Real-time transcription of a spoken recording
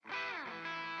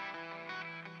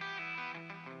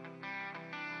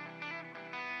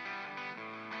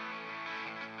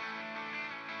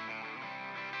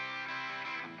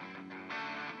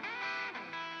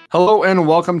Hello and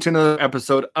welcome to another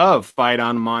episode of Fight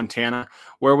on Montana,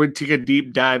 where we take a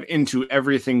deep dive into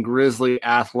everything Grizzly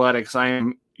athletics. I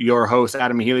am your host,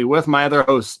 Adam Healy, with my other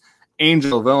host,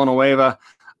 Angel Villanueva.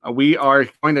 We are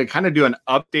going to kind of do an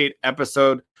update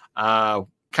episode, kind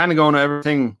of going over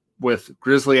everything with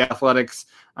Grizzly athletics.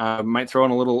 Might throw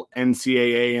in a little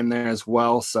NCAA in there as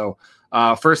well. So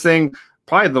first thing,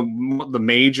 probably the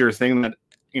major thing that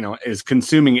is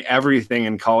consuming everything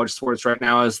in college sports right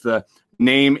now is the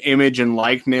name, image, and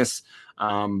likeness.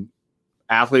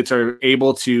 Athletes are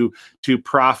able to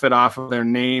profit off of their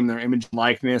name, their image, and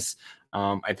likeness.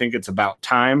 I think it's about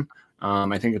time.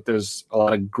 I think that there's a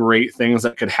lot of great things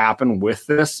that could happen with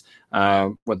this,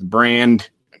 with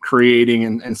brand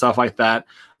creating and stuff like that.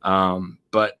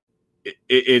 But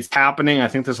it's happening. I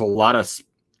think there's a lot of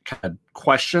kind of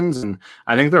questions, and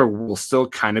I think there will still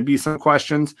kind of be some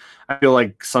questions. I feel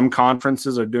like some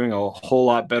conferences are doing a whole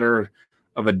lot better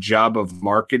of a job of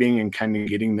marketing and kind of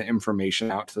getting the information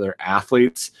out to their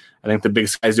athletes. I think the Big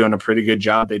Sky's doing a pretty good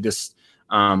job. They just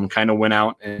kind of went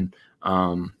out and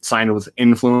signed with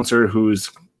influencer who's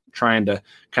trying to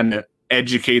kind of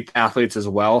educate the athletes as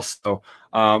well. So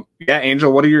yeah,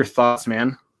 Angel, what are your thoughts,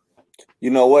 man? You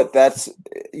know what?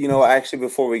 Actually,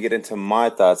 before we get into my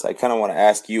thoughts, I kind of want to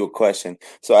ask you a question.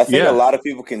 So I think a lot of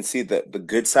people can see the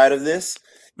good side of this.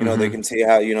 They can see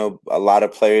how, a lot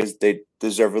of players, they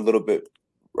deserve a little bit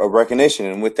of recognition.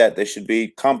 And with that, they should be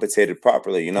compensated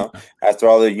properly, after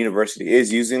all, the university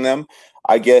is using them.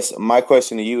 I guess my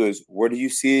question to you is, where do you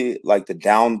see like the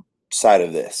downside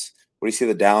of this? What do you see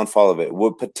the downfall of it?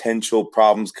 What potential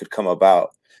problems could come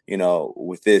about,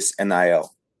 with this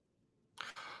NIL?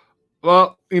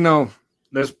 Well,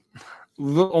 there's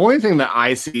the only thing that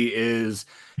I see is,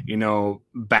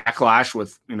 backlash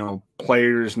with,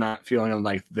 players not feeling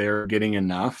like they're getting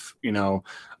enough,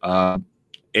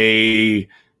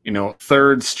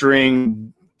 third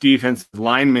string defensive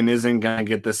lineman isn't going to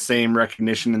get the same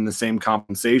recognition and the same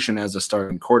compensation as a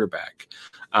starting quarterback.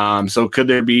 So could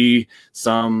there be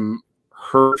some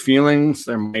hurt feelings?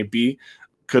 There might be.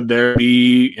 Could there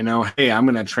be, hey, I'm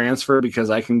going to transfer because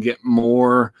I can get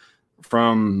more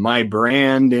from my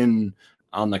brand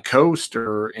on the coast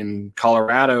or in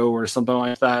Colorado or something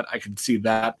like that? I could see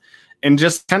that. And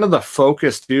just kind of the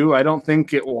focus too. I don't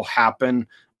think it will happen.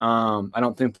 I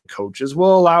don't think the coaches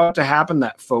will allow it to happen,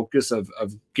 that focus of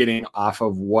getting off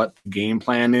of what the game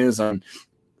plan is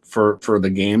for the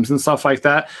games and stuff like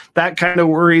that. That kind of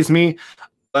worries me.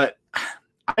 But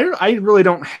I really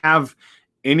don't have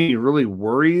any really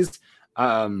worries.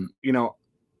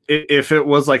 If it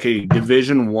was like a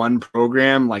Division I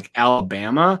program like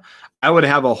Alabama, I would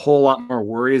have a whole lot more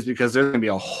worries because there's going to be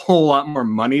a whole lot more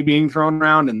money being thrown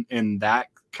around in that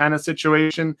kind of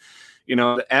situation.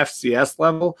 The FCS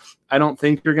level, I don't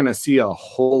think you're going to see a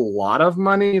whole lot of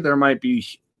money. There might be,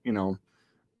 a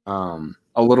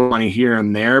little money here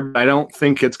and there, but I don't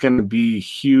think it's going to be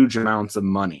huge amounts of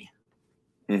money.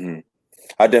 Mm-hmm.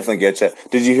 I definitely get you.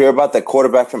 Did you hear about that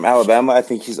quarterback from Alabama? I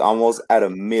think he's almost at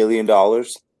 $1 million.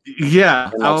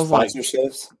 Yeah, I was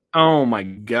sponsorships. Like, oh my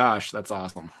gosh, that's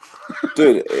awesome.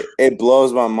 Dude, it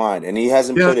blows my mind. And he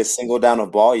hasn't played a single down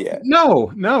of ball yet. No,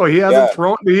 he hasn't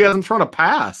thrown a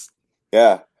pass.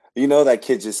 Yeah. That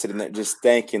kid just sitting there just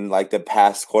thanking like the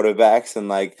past quarterbacks and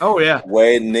like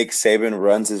way Nick Saban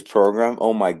runs his program.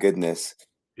 Oh my goodness.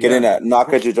 Getting that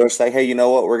knock at your door, say, hey, you know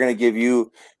what? We're gonna give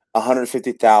you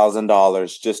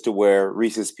 $150,000 just to wear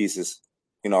Reese's Pieces,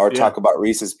 or talk about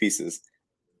Reese's Pieces.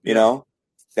 You know?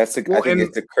 I think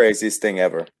it's the craziest thing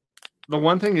ever. The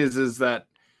one thing is that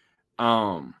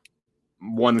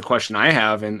one question I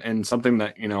have and something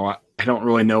that, I don't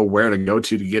really know where to go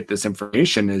to get this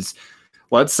information is,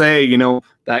 let's say,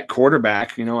 that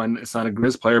quarterback, and it's not a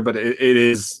Grizz player, but it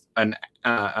is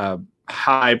a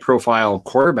high profile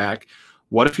quarterback.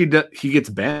 What if he gets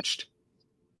benched?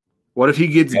 What if he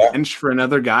gets benched for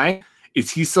another guy?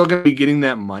 Is he still going to be getting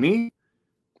that money?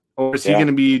 Or is he going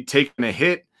to be taking a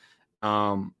hit?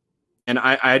 And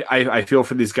I feel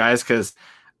for these guys because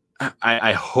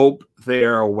I hope they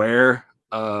are aware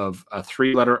of a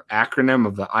 3-letter acronym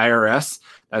of the IRS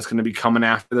that's going to be coming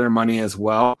after their money as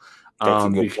well.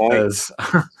 Because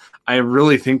I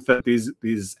really think that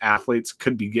these athletes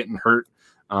could be getting hurt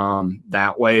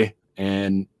that way.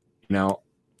 And,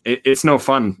 it's no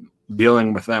fun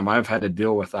dealing with them. I've had to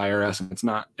deal with IRS, and it's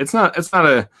not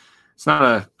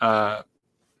a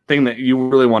thing that you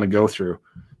really want to go through.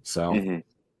 So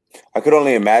I could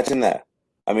only imagine that.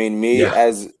 I mean,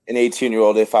 as an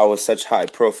 18-year-old, if I was such a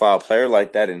high-profile player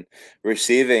like that and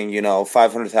receiving,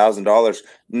 $500,000,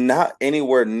 not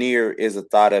anywhere near is a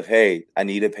thought of, hey, I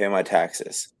need to pay my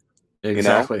taxes.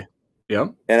 Exactly.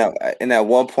 Yep. And at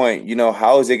one point,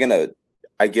 how is it gonna,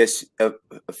 I guess,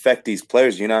 affect these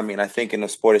players? You know what I mean? I think in the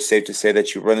sport, it's safe to say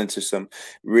that you run into some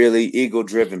really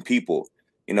ego-driven people.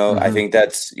 I Mm-hmm. think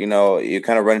that's, you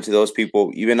kind of run into those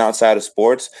people even outside of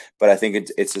sports, but I think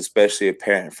it's especially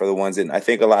apparent for the ones, and I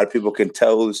think a lot of people can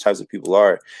tell who those types of people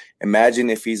are. Imagine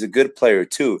if he's a good player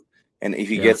too, and if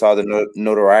he Yeah. gets all the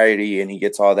notoriety and he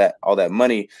gets all that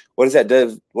money, what does that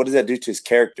do? What does that do to his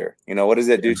character? What does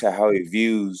that do to how he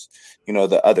views,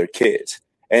 the other kids?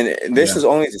 And this Yeah. is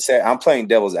only to say I'm playing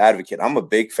devil's advocate. I'm a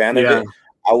big fan of Yeah. it.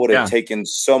 I would have Yeah. taken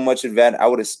so much advantage. I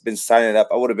would have been signing up.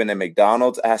 I would have been at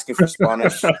McDonald's asking for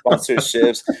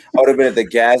sponsorships. I would have been at the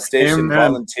gas station Amen.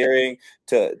 volunteering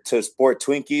to sport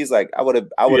Twinkies. Like I would have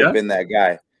Yeah. been that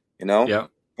guy, Yeah.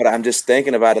 But I'm just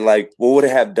thinking about it, like, what would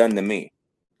it have done to me?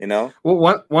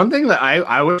 Well, one thing that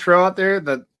I would throw out there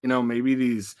that maybe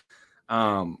these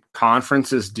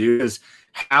conferences do is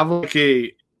have like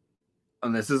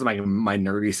and this is like my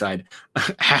nerdy side,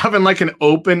 having like an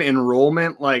open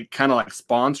enrollment, like kind of like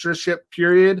sponsorship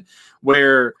period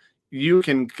where you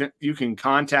can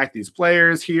contact these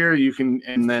players here. You can,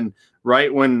 and then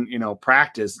right when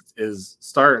practice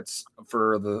starts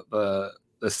for the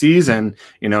season,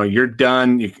 you're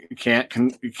done. You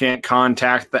can't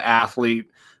contact the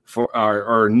athlete for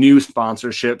or new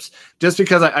sponsorships, just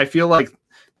because I feel like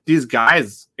these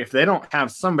guys, if they don't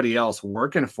have somebody else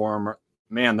working for them,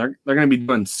 man, they're going to be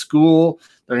doing school,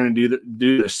 they're going to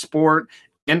do the sport,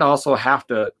 and also have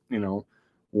to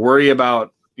worry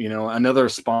about another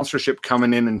sponsorship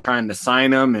coming in and trying to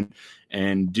sign them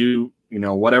and do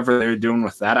whatever they're doing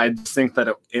with that. I just think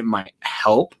that it might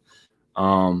help,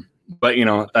 but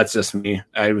that's just me.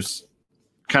 I was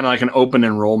kind of like an open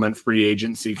enrollment free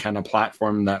agency kind of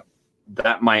platform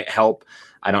that might help.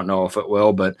 I don't know if it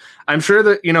will, but I'm sure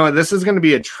that this is going to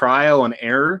be a trial and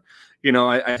error.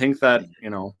 I think that,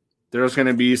 there's going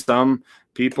to be some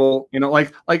people,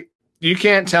 like you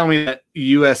can't tell me that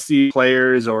USC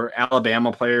players or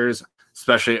Alabama players,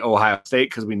 especially Ohio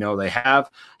State, because we know they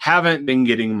haven't been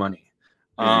getting money.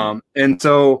 Mm-hmm. And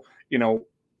so,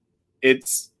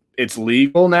 it's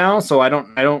legal now. So I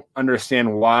don't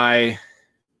understand why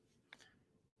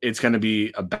it's going to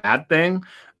be a bad thing.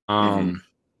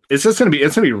 It's just going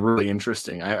to be really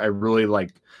interesting. I really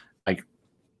like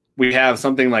we have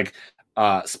something like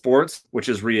sports, which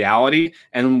is reality,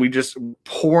 and we just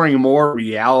pouring more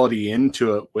reality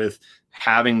into it with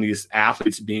having these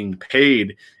athletes being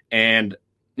paid. And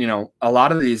a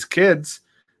lot of these kids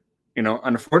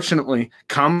unfortunately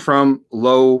come from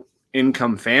low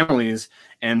income families,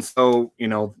 and so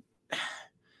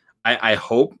I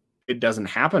hope it doesn't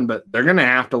happen, but they're going to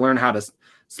have to learn how to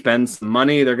spend some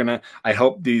money. I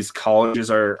hope these colleges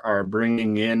are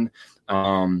bringing in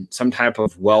some type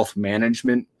of wealth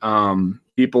management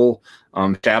people.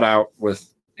 Shout out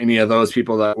with any of those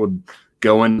people that would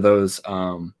go into those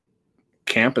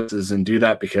campuses and do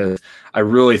that, because I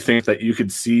really think that you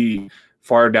could see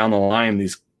far down the line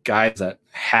these guys that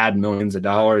had millions of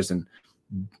dollars and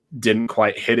didn't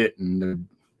quite hit it, and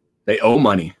they owe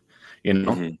money.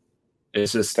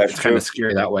 It's just it's kind of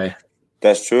scary that way.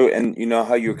 That's true. And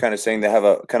how you were kind of saying they have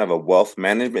a kind of a wealth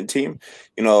management team,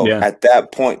 at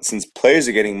that point, since players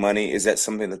are getting money, is that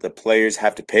something that the players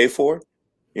have to pay for,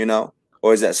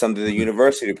 or is that something the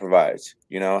university provides?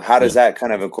 How does that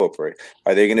kind of incorporate?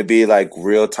 Are they going to be like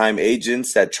real-time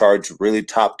agents that charge really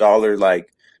top dollar,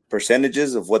 like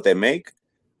percentages of what they make?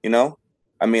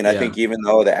 I think even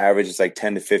though the average is like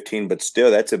 10 to 15, but still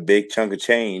that's a big chunk of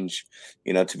change,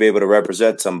 to be able to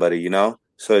represent somebody,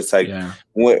 So it's like,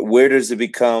 where does it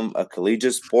become a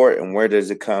collegiate sport, and where does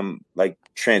it come like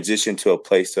transition to a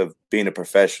place of being a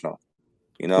professional?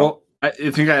 Well, I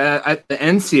think the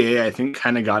NCAA, I think,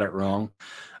 kind of got it wrong.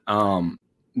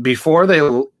 Before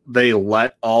they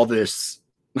let all this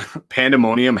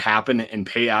pandemonium happen and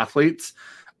pay athletes,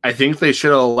 I think they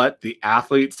should have let the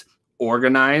athletes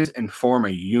organize and form a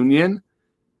union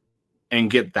and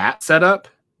get that set up,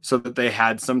 so that they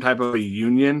had some type of a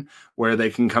union where they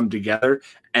can come together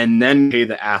and then pay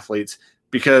the athletes,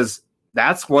 because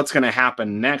that's what's going to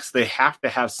happen next. They have to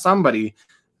have somebody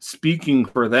speaking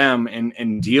for them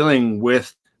and dealing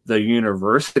with the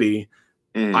university,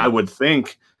 I would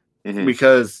think,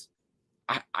 because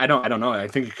I don't know. I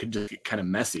think it could just get kind of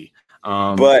messy.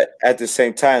 But at the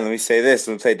same time, let me say this.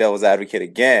 Let me play devil's advocate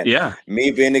again. Yeah.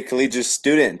 Me being a collegiate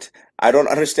student, I don't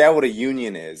understand what a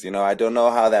union is. I don't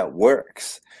know how that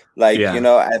works. Like,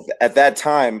 at that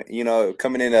time,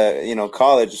 coming into,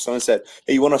 college, if someone said,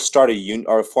 hey, you want to start a union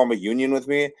or form a union with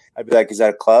me? I'd be like, is that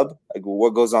a club? Like,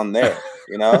 what goes on there?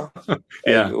 Yeah.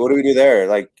 Like, what do we do there?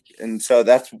 Like, and so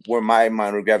that's where my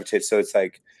mind would gravitate. So it's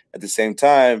like, at the same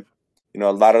time,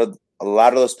 a lot of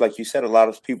those, like you said, a lot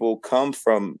of people come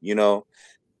from,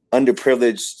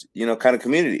 underprivileged, kind of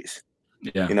communities.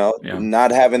 Yeah.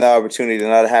 Not having the opportunity,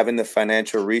 not having the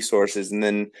financial resources, and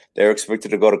then they're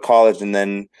expected to go to college and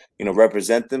then,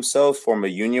 represent themselves, form a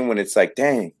union when it's like,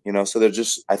 dang, so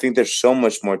I think there's so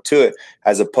much more to it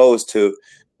as opposed to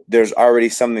there's already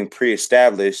something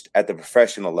pre-established at the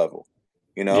professional level.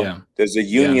 There's a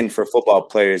union for football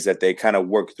players that they kind of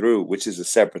work through, which is a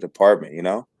separate department,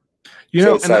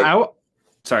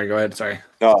 Sorry, go ahead. Sorry.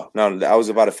 No, I was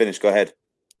about to finish. Go ahead.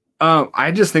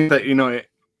 I just think that,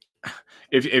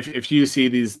 if you see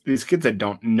these kids that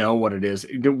don't know what it is,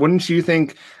 wouldn't you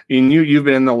think, and you've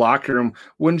been in the locker room,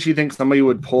 wouldn't you think somebody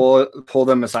would pull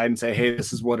them aside and say, hey,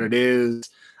 this is what it is?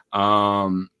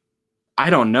 I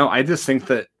don't know. I just think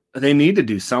that they need to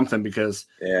do something because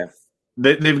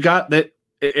they've got that.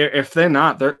 If they're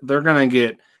not, they're going to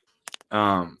get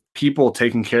people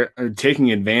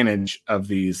taking advantage of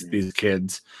these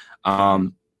kids.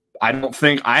 I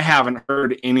haven't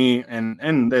heard any,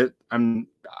 and that I'm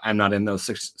not in those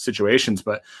situations,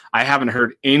 but I haven't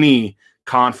heard any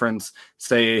conference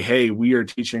say, hey, we are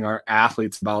teaching our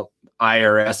athletes about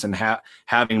IRS and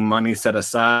having money set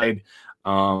aside.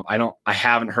 I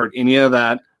haven't heard any of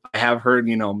that. I have heard,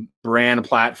 brand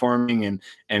platforming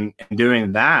and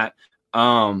doing that.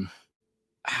 I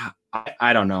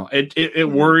don't know. It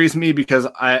worries me because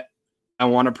I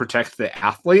want to protect the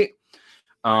athlete.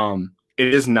 It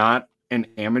is not an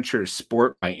amateur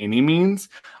sport by any means,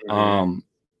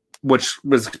 which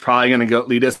was probably going to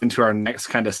lead us into our next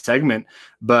kind of segment.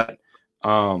 But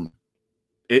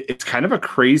it's kind of a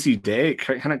crazy day,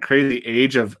 kind of crazy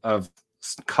age of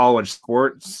college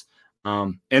sports.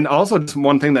 And also just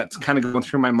one thing that's kind of going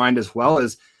through my mind as well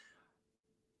is,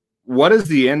 what is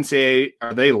the NCAA?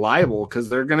 Are they liable? Because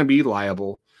they're going to be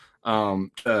liable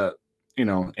to,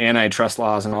 antitrust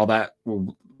laws and all that,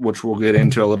 which we'll get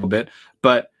into a little bit.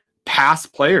 But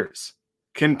past players,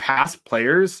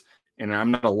 and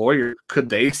I'm not a lawyer, could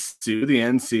they sue the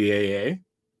NCAA?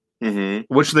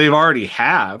 Which they've already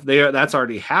have. That's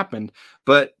already happened.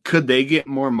 But could they get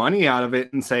more money out of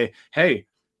it and say, hey,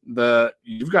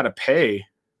 you've got to pay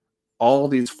all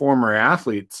these former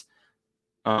athletes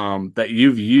that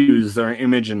you've used their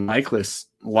image and likeness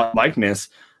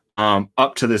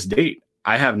up to this date?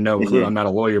 I have no clue. I'm not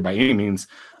a lawyer by any means.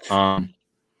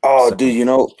 Dude, you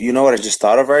know what I just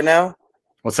thought of right now?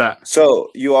 What's that? So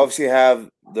you obviously have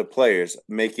the players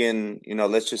making,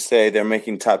 let's just say they're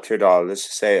making top tier dollars. Let's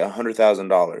just say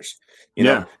 $100,000. You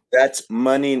know, that's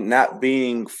money not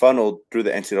being funneled through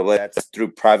the NCAA. That's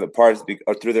through private parties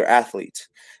or through their athletes.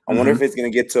 I wonder if it's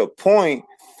going to get to a point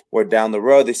where down the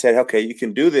road they said, okay, you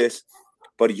can do this,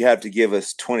 but you have to give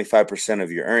us 25%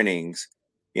 of your earnings,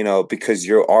 because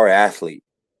you're our athlete,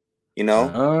 and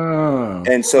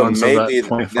so maybe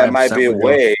that might be a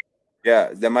way. Yeah,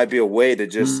 that might be a way to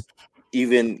just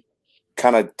even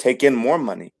kind of take in more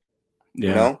money,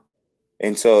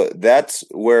 And so that's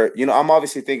where, I'm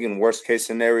obviously thinking worst case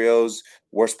scenarios,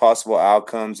 worst possible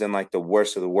outcomes, and like the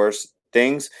worst of the worst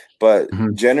things. But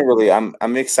generally, I'm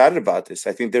excited about this.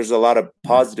 I think there's a lot of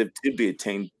positive to be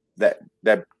attained that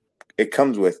it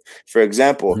comes with. For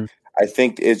example, I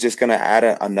think it's just going to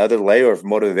add another layer of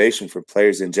motivation for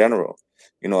players in general.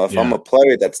 If I'm a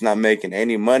player that's not making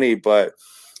any money, but,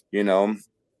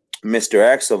 Mr.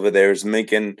 X over there is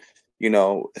making,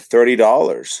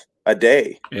 $30 a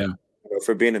day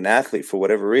for being an athlete for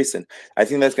whatever reason, I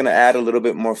think that's going to add a little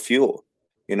bit more fuel,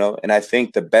 and I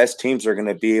think the best teams are going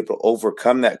to be able to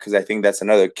overcome that, because I think that's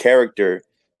another character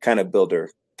kind of builder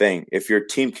thing. If your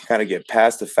team can kind of get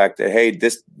past the fact that, hey,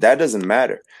 that doesn't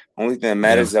matter. Only thing that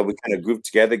matters is that we kind of group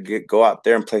together, go out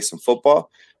there and play some football.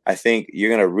 I think you're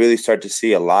going to really start to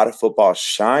see a lot of football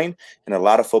shine, and a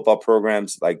lot of football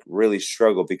programs like really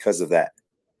struggle because of that.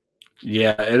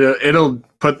 Yeah, it'll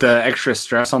put the extra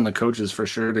stress on the coaches for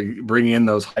sure to bring in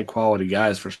those high quality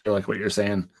guys for sure, like what you're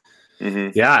saying.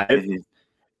 Yeah,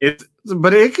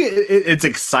 it's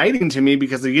exciting to me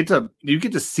because you get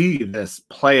to see this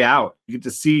play out. You get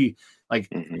to see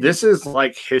this is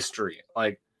like history.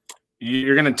 Like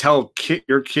you're gonna tell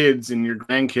your kids and your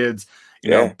grandkids,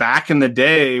 back in the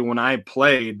day when I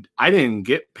played, I didn't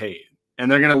get paid,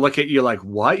 and they're gonna look at you like,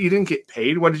 what? You didn't get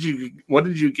paid? What did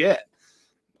you get?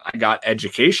 I got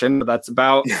education, but that's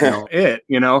about it.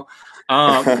 Not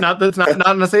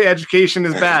to say education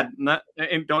is bad.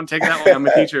 And don't take that way. I'm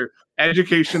a teacher.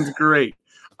 Education's great,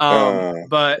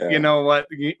 but you know what?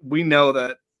 We know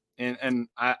that, and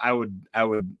I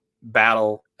would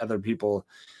battle other people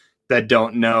that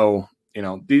don't know.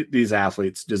 These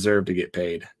athletes deserve to get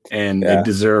paid, and they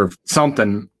deserve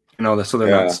something. So they're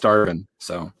not starving.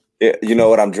 So Yeah, you know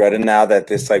what I'm dreading now that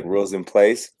this like rules in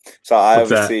place. So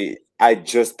I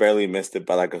just barely missed it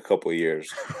by like a couple of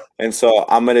years. And so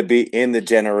I'm gonna be in the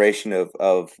generation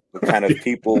of the kind of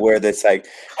people where that's like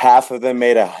half of them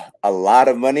made a lot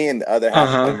of money and the other half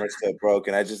of them are still broke.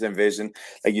 And I just envision,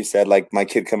 like you said, like my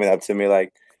kid coming up to me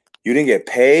like, you didn't get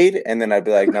paid? And then I'd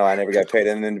be like, no, I never got paid.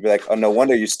 And then be like, oh, no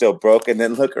wonder you're still broke. And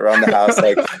then look around the house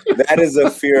like that is a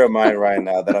fear of mine right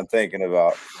now that I'm thinking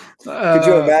about. Could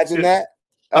you imagine that?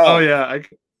 Yeah.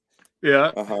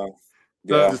 Yeah.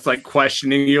 Yeah. It's like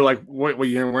questioning you, like, what,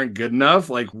 you weren't good enough?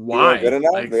 Like, why? Good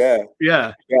enough? Like,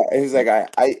 yeah. He's like,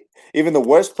 I even the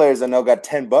worst players I know got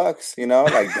 $10, you know,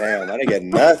 like, damn, I didn't get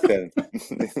nothing. That's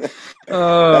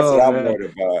what I'm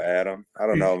worried about, Adam. I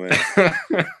don't know, man.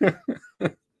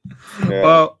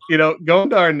 Well, you know,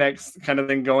 going to our next kind of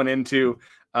thing, going into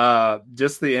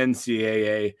just the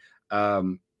NCAA,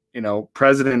 you know,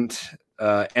 President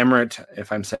Emmert,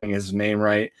 if I'm saying his name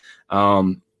right,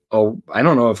 I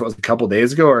don't know if it was a couple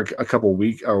days ago or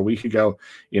a week ago,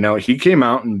 you know, he came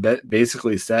out and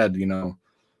basically said, you know,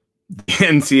 the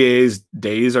NCAA's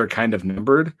days are kind of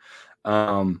numbered,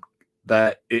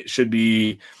 that it should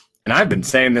be, and I've been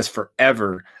saying this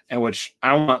forever, and which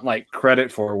I want like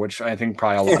credit for, which I think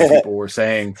probably a lot of people were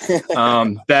saying,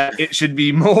 that it should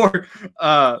be more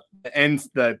and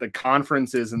the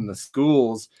conferences and the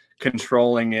schools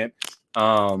controlling it,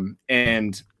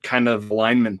 and kind of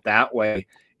alignment that way,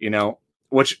 you know,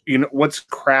 which, you know, what's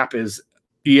crap is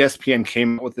ESPN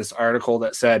came out with this article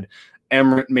that said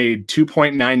Emmert made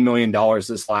 $2.9 million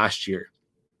this last year.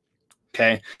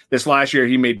 Okay. This last year,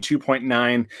 he made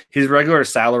 2.9. His regular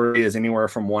salary is anywhere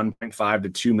from 1.5 to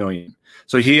 2 million.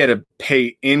 So he had a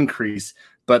pay increase,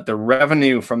 but the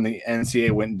revenue from the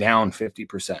NCAA went down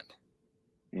 50%.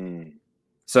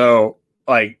 So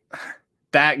like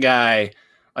that guy,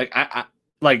 like I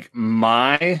like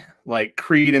my like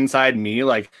creed inside me,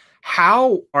 like,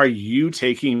 how are you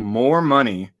taking more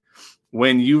money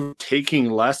when you're taking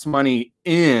less money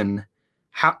in?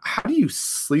 How do you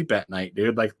sleep at night,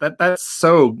 dude? Like that's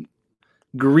so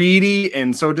greedy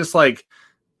and so just like,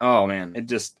 oh man, it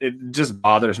just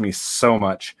bothers me so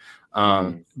much.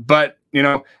 But you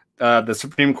know, the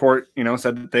Supreme Court, you know,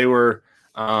 said that they were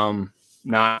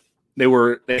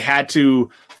they had to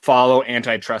follow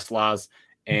antitrust laws,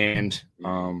 and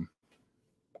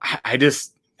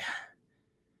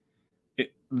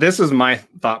this is my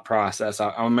thought process.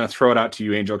 I'm going to throw it out to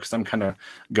you, Angel, because I'm kind of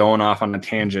going off on a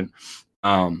tangent.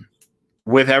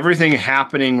 With everything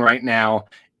happening right now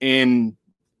in,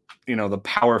 you know, the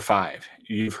Power Five,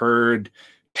 you've heard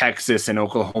Texas and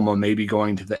Oklahoma maybe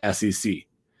going to the SEC.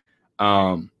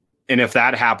 And if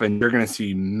that happens, you're going to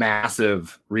see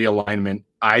massive realignment,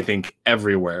 I think,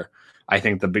 everywhere. I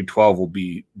think the Big 12 will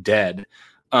be dead.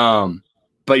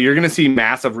 But you're going to see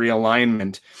massive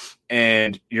realignment,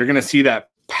 and you're going to see that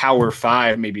Power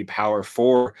Five, maybe Power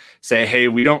Four, say, hey,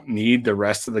 we don't need the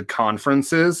rest of the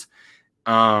conferences,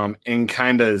 and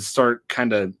kind of start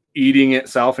kind of eating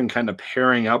itself and kind of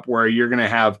pairing up where you're going to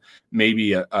have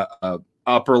maybe a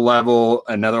upper level,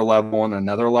 another level, and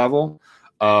another level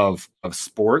of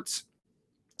sports,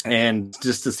 and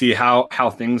just to see how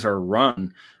things are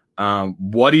run.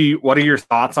 What are your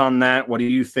thoughts on that? What do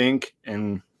you think?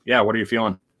 And yeah, what are you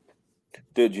feeling?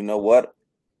 Dude, you know what?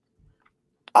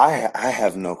 I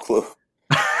have no clue.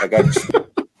 Like I'm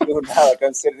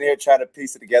sitting here trying to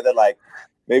piece it together. Like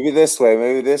maybe this way,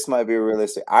 maybe this might be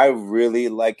realistic. I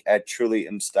truly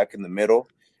am stuck in the middle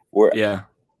where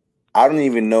I don't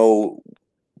even know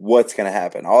what's gonna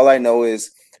happen. All I know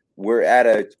is we're at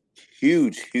a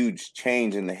huge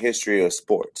change in the history of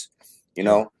sports. You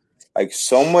know, like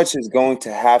so much is going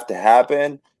to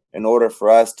happen in order for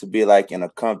us to be like in a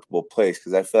comfortable place.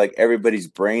 Because I feel like everybody's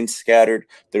brain's scattered.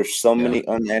 There's so many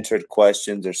unanswered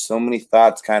questions. There's so many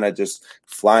thoughts kind of just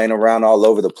flying around all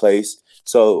over the place.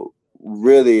 So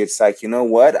really, it's like, you know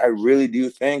what? I really do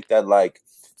think that, like,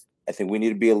 I think we need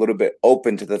to be a little bit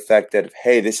open to the fact that,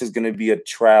 hey, this is going to be a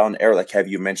trial and error, like have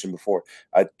you mentioned before,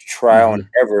 a trial and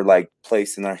error like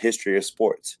place in our history of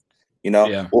sports. You know,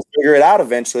 we'll figure it out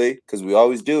eventually because we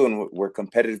always do, and we're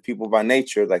competitive people by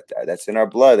nature. Like that's in our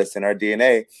blood, that's in our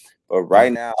DNA. But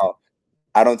right now,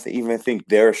 I don't even think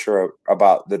they're sure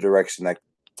about the direction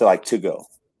to go.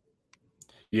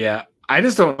 Yeah, I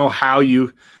just don't know how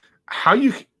you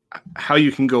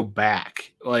can go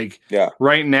back. Like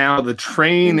right now, the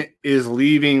train is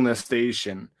leaving the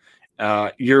station.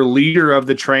 Your leader of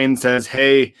the train says,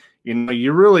 "Hey, you know,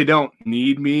 you really don't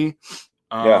need me.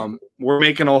 We're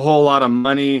making a whole lot of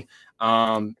money.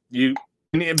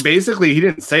 Basically, he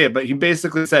didn't say it, but he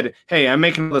basically said, hey, I'm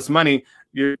making all this money.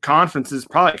 Your conferences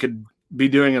probably could be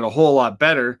doing it a whole lot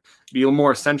better. be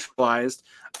more centralized.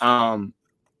 I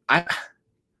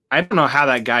don't know how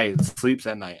that guy sleeps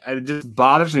at night. It just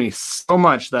bothers me so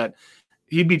much that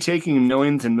he'd be taking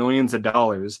millions and millions of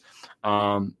dollars.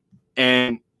 And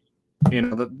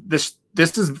this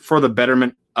is for the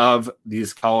betterment of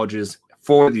these colleges,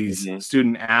 for these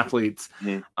student athletes.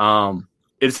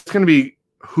 It's going to be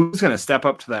who's going to step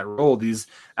up to that role. These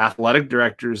athletic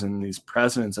directors and these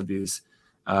presidents of these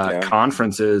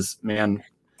conferences, man,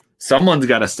 someone's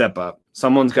got to step up.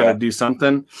 Someone's got to do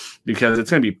something, because it's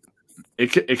going to be,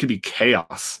 it could be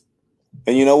chaos.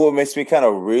 And you know what makes me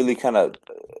really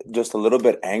just a little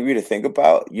bit angry to think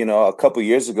about? A couple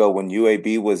years ago when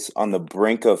UAB was on the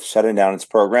brink of shutting down its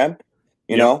program,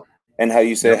 you know, and how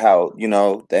you say how, the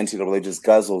NCAA just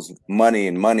guzzles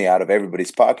money out of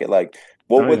everybody's pocket. Like,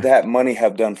 what would that money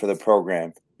have done for the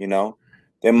program?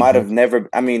 They might have never,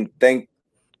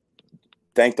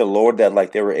 thank the Lord that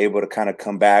like they were able to kind of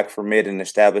come back from it and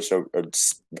establish a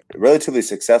relatively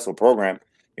successful program,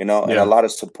 and a lot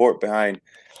of support behind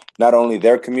not only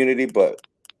their community, but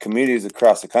communities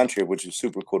across the country, which is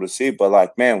super cool to see. But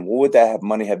like, man, what would that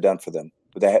money have done for them?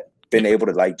 Would they have been able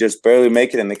to like just barely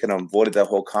make it, and they could have avoided that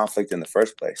whole conflict in the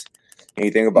first place? And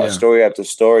you think about story after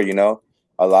story,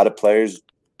 a lot of players,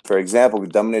 for example, we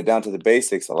dumbing it down to the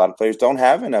basics. A lot of players don't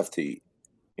have enough to eat.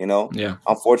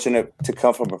 I'm fortunate to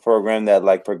come from a program that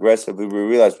like progressively we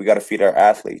realize we got to feed our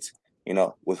athletes,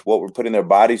 with what we're putting their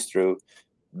bodies through,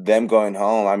 them going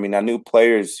home. I mean, I knew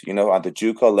players, on the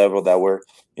JUCO level that were,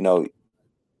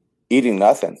 eating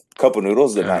nothing, a couple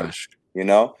noodles a night,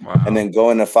 and then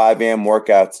going to 5 a.m.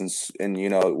 workouts and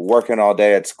working all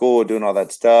day at school, doing all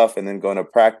that stuff, and then going to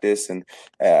practice and,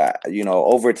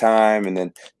 overtime, and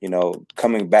then,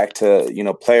 coming back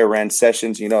to, player ran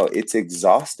sessions, it's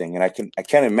exhausting. And I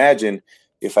can't imagine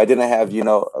if I didn't have,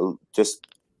 just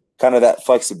kind of that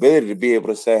flexibility to be able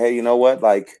to say, hey, you know what,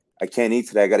 like, I can't eat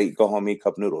today. I got to go home, eat a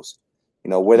cup noodles,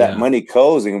 where that money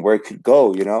goes and where it could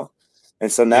go,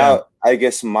 And so now I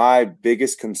guess my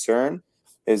biggest concern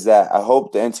is that I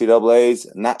hope the NCAA's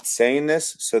not saying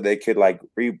this so they could like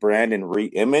rebrand and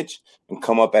re-image and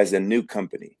come up as a new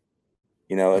company,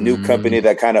 a new company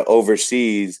that kind of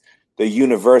oversees the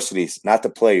universities, not the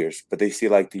players, but they see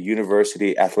like the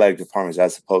university athletic departments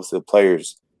as opposed to the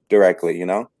players directly,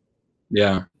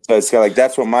 Yeah. So it's kind of like,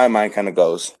 that's where my mind kind of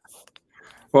goes.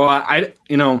 Well, I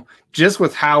just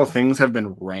with how things have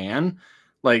been ran,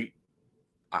 like,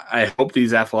 I hope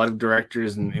these athletic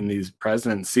directors and these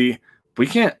presidents see we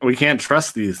can't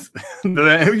trust these.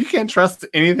 You can't trust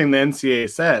anything the NCAA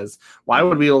says. Why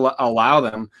would we allow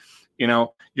them?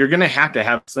 You're going to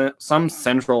have some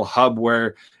central hub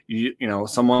where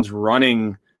someone's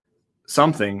running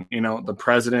something. The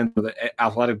president or the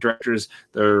athletic directors,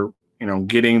 they're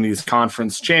getting these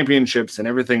conference championships and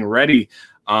everything ready.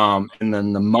 And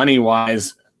then the money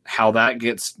wise, how that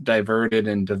gets diverted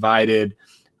and divided.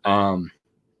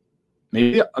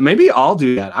 Maybe I'll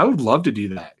do that. I would love to do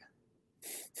that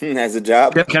as a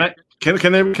job.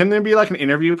 Can there be like an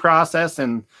interview process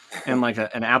and like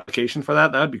an application for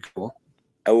that? That would be cool.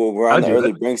 Oh, well, we're on the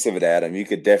early brinks of it, Adam. You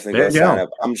could definitely go sign up.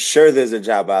 I'm sure there's a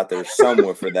job out there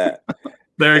somewhere for that.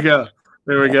 There we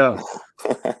go.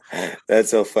 That's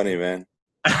so funny, man.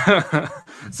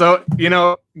 So,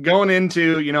 going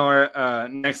into, our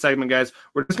next segment, guys,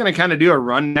 we're just going to kind of do a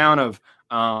rundown of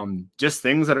just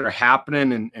things that are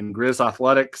happening in Grizz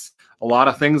athletics. A lot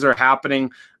of things are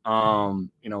happening,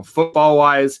 football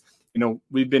wise.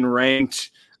 We've been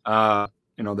ranked,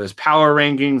 there's power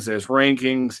rankings, there's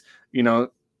rankings, a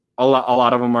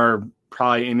lot of them are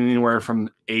probably anywhere from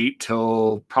 8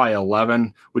 till probably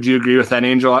 11. Would you agree with that,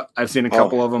 Angel? I've seen a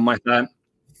couple of them like that.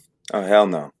 Oh, hell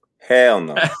no.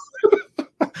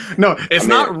 No, it's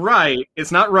not right.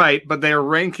 It's not right, but they're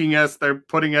ranking us. They're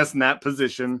putting us in that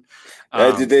position.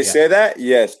 Did they say that?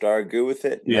 Yes. Do I agree with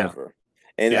it? Never.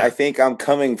 And I think I'm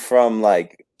coming from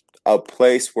like a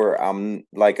place where I'm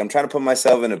trying to put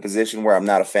myself in a position where I'm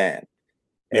not a fan.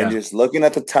 And just looking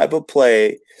at the type of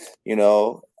play,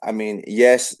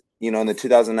 yes, in the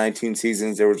 2019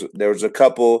 seasons, there was a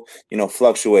couple,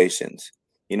 fluctuations,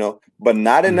 but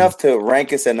not enough to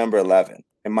rank us at number 11,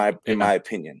 in my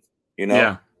opinion.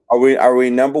 Are we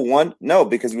number one? No,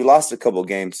 because we lost a couple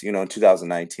games, in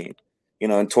 2019. In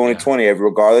 2020,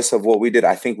 regardless of what we did,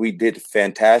 I think we did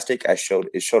fantastic. It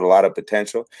showed a lot of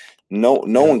potential. No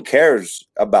one cares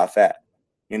about that,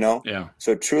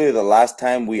 So truly, the last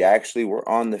time we actually were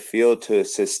on the field to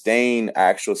sustain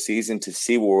actual season to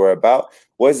see what we're about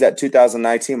was that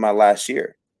 2019, my last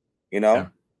year,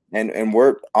 and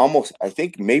we're almost, I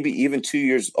think maybe even 2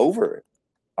 years over it,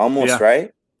 almost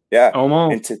right. Yeah.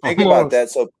 Almost. And to think about that,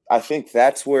 so I think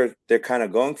that's where they're kind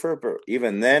of going for. But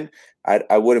even then,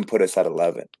 I wouldn't put us at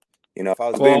 11. You know, if I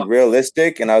was being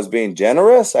realistic and I was being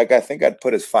generous, like I think I'd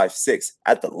put us 5-6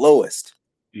 at the lowest.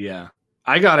 Yeah.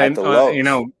 I got in, you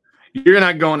know, you're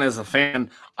not going as a fan.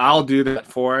 I'll do that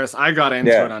for us. I got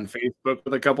into it on Facebook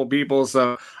with a couple people.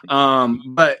 So,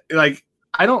 but like,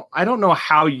 I don't know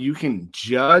how you can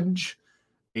judge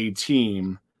a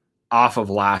team off of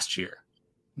last year.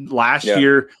 Last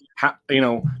year, you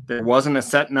know, there wasn't a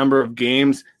set number of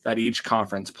games that each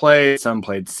conference played. Some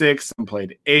played 6, some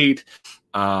played 8.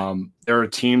 There are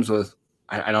teams with,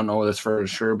 I don't know this for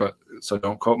sure, but so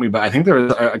don't quote me, but I think there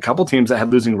was a couple teams that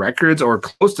had losing records or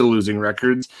close to losing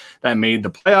records that made the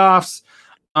playoffs.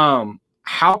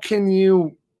 How can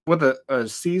you, with a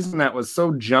season that was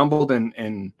so jumbled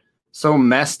and so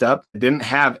messed up, didn't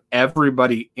have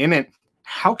everybody in it,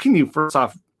 how can you first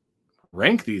off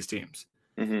rank these teams?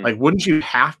 Mm-hmm. Like, wouldn't you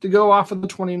have to go off of the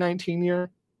 2019 year?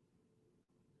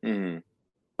 Mm-hmm.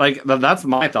 Like, that's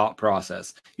my thought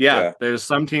process. Yeah, there's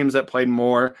some teams that played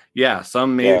more. Yeah,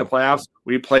 some made the playoffs.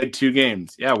 We played 2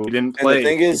 games. Yeah, we didn't play.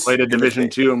 We played a Division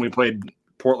II, and we played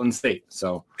Portland State.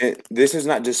 So this is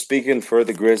not just speaking for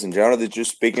the Grizz in general. They're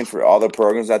just speaking for all the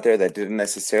programs out there that didn't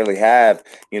necessarily have,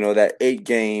 you know, that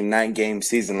 8-game, 9-game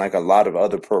season like a lot of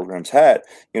other programs had.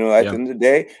 You know, at the end of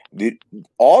the day,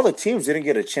 all the teams didn't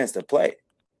get a chance to play.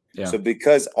 Yeah. So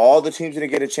because all the teams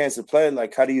didn't get a chance to play,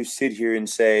 like, how do you sit here and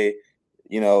say,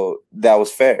 you know, that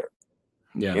was fair?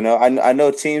 Yeah. You know, I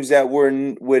know teams that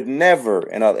would never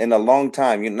in a long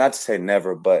time, you know, not to say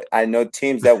never, but I know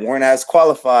teams that weren't as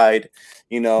qualified,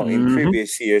 you know, in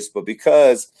previous years, but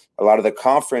because a lot of the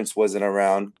conference wasn't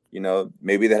around, you know,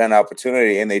 maybe they had an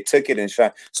opportunity and they took it and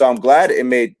shine. So I'm glad it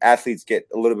made athletes get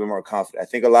a little bit more confident. I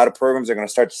think a lot of programs are going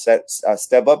to start to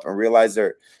step up and realize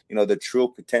their, you know, the true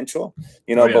potential,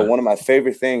 you know. But one of my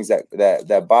favorite things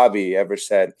that Bobby ever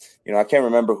said, you know, I can't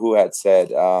remember who had said,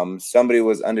 somebody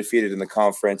was undefeated in the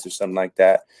conference or something like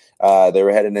that. They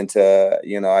were heading into,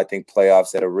 you know, I think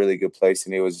playoffs at a really good place.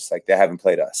 And it was just like, they haven't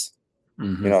played us.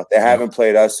 You know, they haven't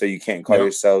played us, so you can't call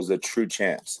yourselves the true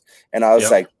champs. And I was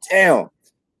like, damn,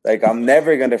 like, I'm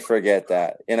never going to forget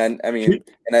that. And I mean,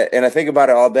 and I think about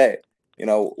it all day, you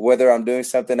know, whether I'm doing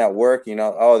something at work, you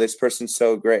know, oh, this person's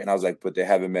so great. And I was like, but they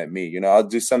haven't met me, you know, I'll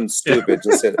do something stupid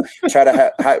just to try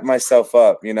to hype myself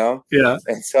up, you know? Yeah.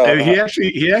 And so and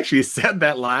he actually said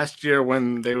that last year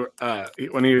when they were,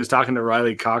 when he was talking to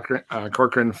Riley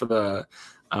Corcoran for the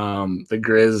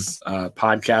Grizz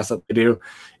podcast that they do.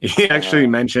 He actually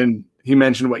mentioned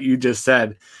what you just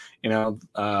said. You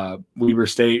know, Weber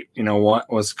State, you know,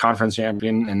 was conference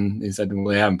champion, and he said, well,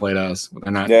 they haven't played us.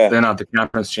 They're not the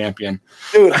conference champion.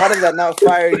 Dude, how does that not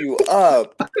fire you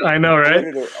up? I know, right?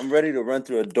 I'm ready to run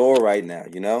through a door right now,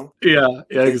 you know? Yeah,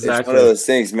 exactly. It's one of those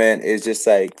things, man. It's just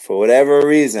like, for whatever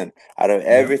reason, out of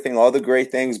everything, all the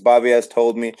great things Bobby has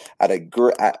told me, out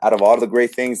of all the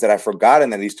great things that I've forgotten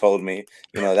that he's told me,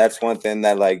 you know, that's one thing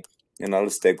that, like, you know,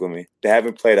 it'll stick with me. They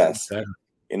haven't played us. Exactly.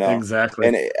 You know, exactly.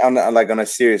 And on a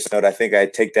serious note, I think I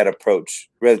take that approach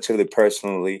relatively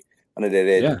personally on a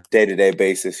day-to-day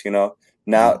basis. You know,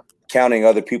 not counting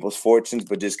other people's fortunes,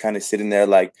 but just kind of sitting there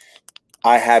like,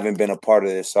 I haven't been a part of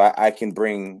this, so I can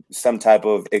bring some type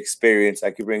of experience.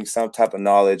 I can bring some type of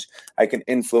knowledge. I can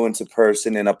influence a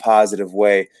person in a positive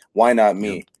way. Why not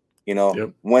me? You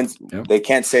know, once they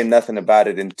can't say nothing about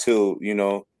it until, you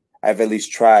know, I've at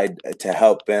least tried to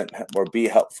help them or be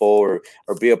helpful or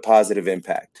be a positive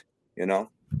impact, you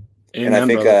know? Amen, and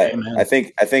I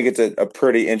think I think it's a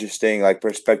pretty interesting, like,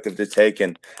 perspective to take.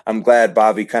 And I'm glad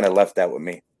Bobby kind of left that with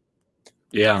me.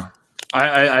 Yeah.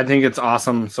 I think it's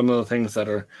awesome. Some of the things that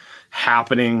are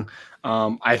happening,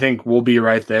 I think we'll be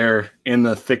right there in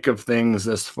the thick of things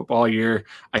this football year.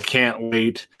 I can't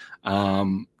wait.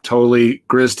 Totally.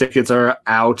 Grizz tickets are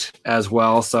out as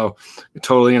well, so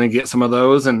totally going to get some of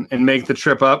those and make the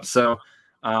trip up. So,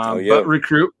 but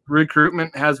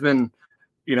recruitment has been,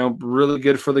 you know, really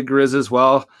good for the Grizz as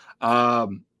well. I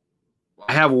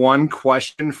have one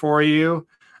question for you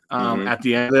at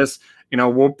the end of this. You know,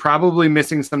 we're probably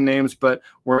missing some names, but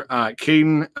we're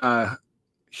Caden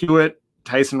Hewitt,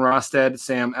 Tyson Rosted,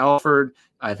 Sam Alford,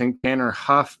 I think Tanner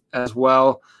Huff as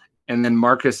well, and then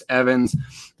Marcus Evans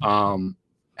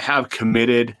have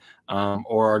committed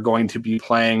or are going to be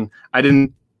playing. I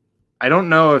don't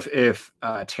know if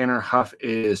Tanner Huff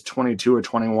is 22 or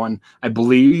 21. I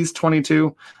believe he's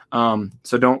 22.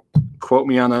 So don't quote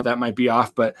me on that. That might be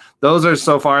off. But those are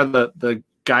so far the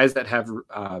guys that have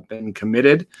been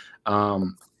committed.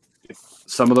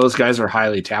 Some of those guys are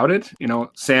highly touted. You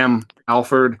know, Sam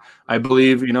Alford, I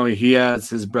believe, you know, he has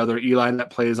his brother Eli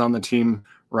that plays on the team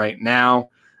right now.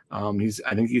 I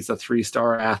think he's a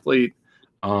 3-star athlete.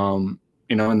 And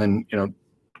then,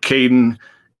 Caden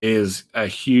is a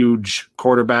huge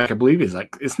quarterback. I believe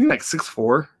isn't he like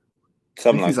 6'4"?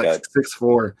 Something like that.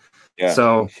 6'4". Yeah.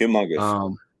 So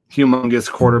humongous. Humongous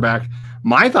quarterback.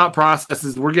 My thought process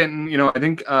is we're getting, I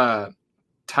think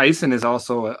Tyson is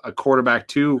also a quarterback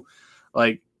too.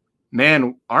 Like,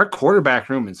 man, our quarterback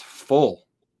room is full.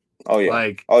 Oh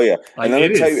yeah. And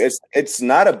let me tell you, it's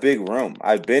not a big room.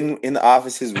 I've been in the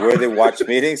offices where they watch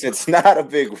meetings. It's not a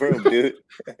big room, dude.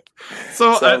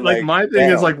 So my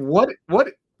thing is like, what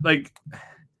like,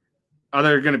 are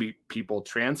there going to be people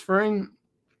transferring?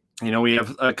 We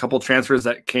have a couple transfers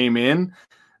that came in.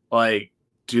 Like,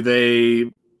 do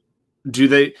they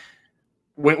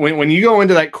when you go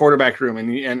into that quarterback room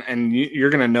and you're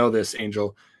going to know this,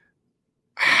 Angel,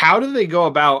 how do they go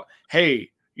about, hey,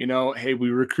 we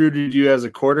recruited you as a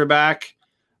quarterback.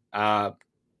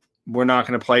 We're not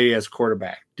going to play you as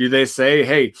quarterback. Do they say,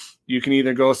 hey, you can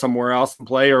either go somewhere else and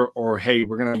play, or hey,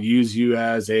 we're going to use you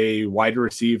as a wide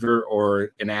receiver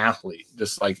or an athlete?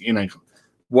 Just like,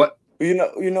 what? You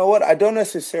know what? I don't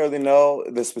necessarily know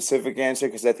the specific answer,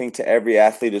 because I think to every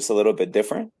athlete it's a little bit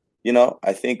different.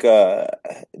 I think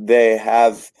they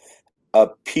have a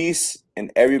piece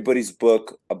in everybody's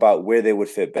book about where they would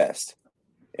fit best.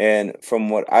 And from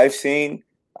what I've seen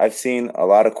a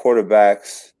lot of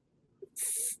quarterbacks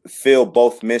feel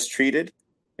both mistreated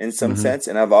in some sense.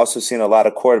 And I've also seen a lot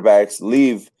of quarterbacks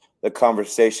leave the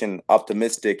conversation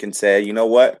optimistic and say, you know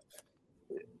what?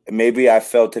 Maybe I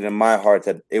felt it in my heart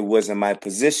that it wasn't my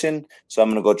position, so I'm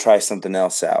going to go try something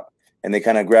else out. And they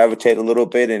kind of gravitate a little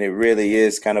bit, and it really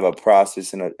is kind of a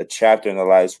process and a chapter in their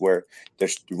lives where they're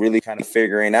really kind of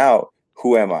figuring out,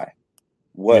 who am I?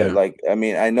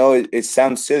 I know it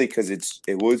sounds silly because it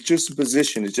was just a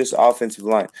position, it's just offensive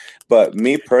line. But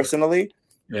me personally,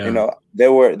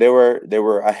 there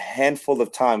were a handful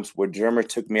of times where Germer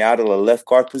took me out of the left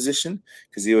guard position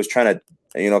because he was trying to,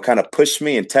 kind of push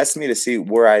me and test me to see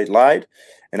where I lied.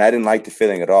 And I didn't like the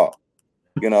feeling at all.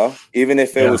 Even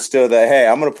if it was still that, hey,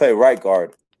 I'm going to play right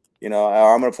guard,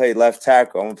 or I'm going to play left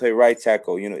tackle, I'm going to play right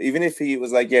tackle, even if he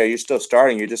was like, yeah, you're still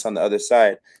starting, you're just on the other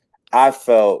side. I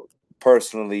felt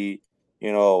personally,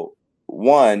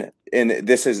 one, and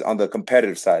this is on the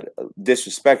competitive side,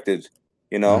 disrespected,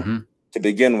 to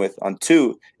begin with. On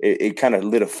two, it kind of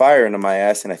lit a fire into my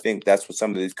ass, and I think that's what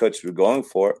some of these coaches were going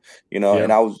for, and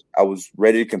I was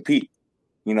ready to compete,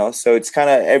 so it's kind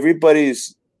of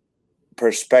everybody's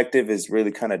perspective is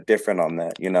really kind of different on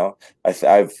that.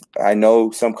 I know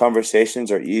some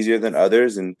conversations are easier than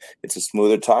others and it's a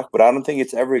smoother talk, but I don't think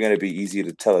it's ever going to be easy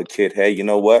to tell a kid, hey, you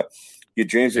know what, your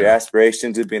dreams, your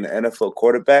aspirations of being an NFL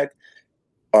quarterback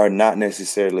are not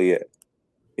necessarily it.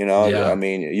 I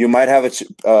mean, you might have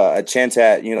a chance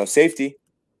at, safety.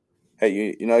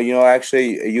 Hey, you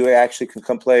actually can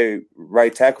come play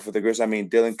right tackle for the Grizzlies. I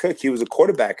mean, Dylan Cook, he was a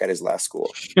quarterback at his last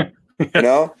school.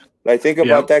 Think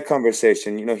about that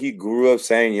conversation. He grew up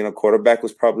saying, quarterback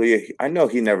was probably I know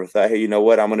he never thought, hey, you know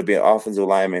what, I'm going to be an offensive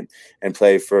lineman and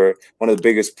play for one of the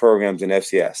biggest programs in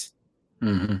FCS.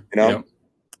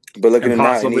 But look at him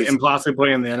now, and possibly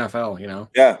play in the NFL.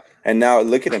 Yeah, and now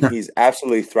look at him; he's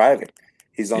absolutely thriving.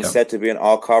 He's on set to be an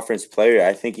all-conference player.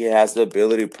 I think he has the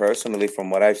ability, personally, from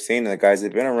what I've seen, and the guys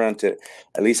that've been around, to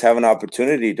at least have an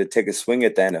opportunity to take a swing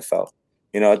at the NFL.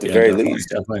 At the very least.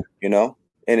 Definitely.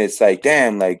 And it's like,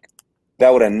 damn, like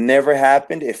that would have never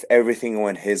happened if everything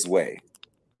went his way.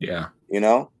 Yeah.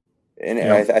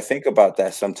 I think about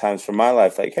that sometimes for my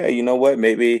life. Like, hey, you know what?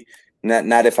 Maybe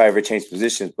not if I ever change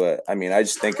positions, but I mean, I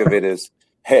just think of it as,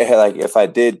 hey, like if I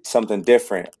did something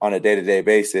different on a day-to-day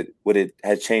basis, would it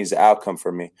have changed the outcome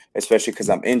for me? Especially because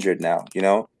I'm injured now,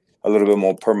 a little bit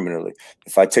more permanently.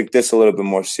 If I took this a little bit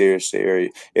more seriously, or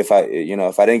if I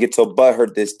didn't get so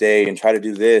butthurt this day and try to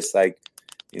do this, like,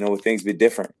 would things be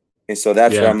different? And so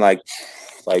that's where I'm like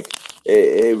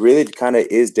it really kind of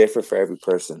is different for every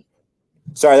person.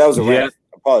 Sorry, that was a rant.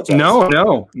 I apologize.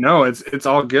 No, it's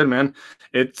all good, man.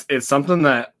 It's something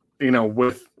that,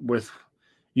 with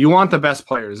you want the best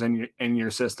players in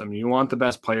your system. You want the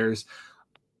best players,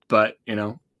 but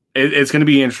it's going to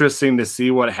be interesting to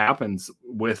see what happens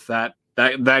with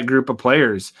that group of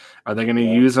players. Are they going to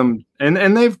use them?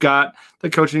 And they've got the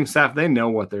coaching staff. They know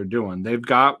what they're doing. They've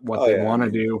got what they want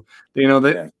to do.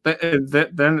 Then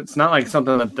it's not like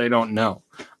something that they don't know.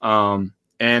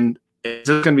 And it's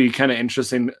just going to be kind of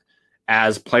interesting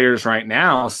as players right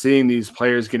now, seeing these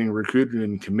players getting recruited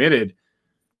and committed.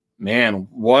 Man,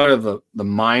 what are the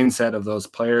mindset of those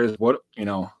players? What,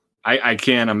 I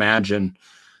can't imagine,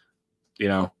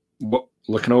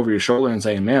 looking over your shoulder and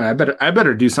saying, man, I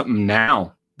better do something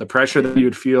now. The pressure that you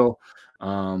would feel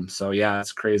So yeah,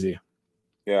 it's crazy.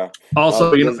 Yeah.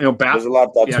 Also, there's a lot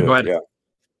of thought to go it. ahead. Yeah.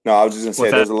 No, I was just gonna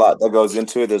say there's a lot that goes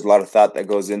into it. There's a lot of thought that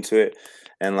goes into it.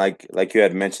 And like you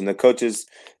had mentioned, the coaches,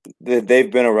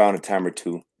 they've been around a time or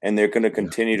two, and they're going to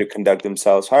continue to conduct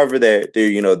themselves however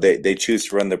they choose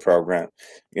to run the program.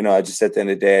 I just at the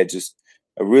end of the day,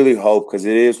 I really hope, because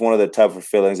it is one of the tougher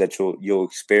feelings that you'll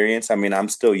experience. I mean, I'm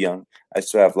still young, I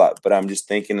still have a lot, but I'm just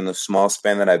thinking in the small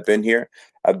span that I've been here,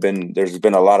 there's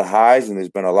been a lot of highs and there's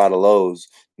been a lot of lows,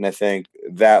 and I think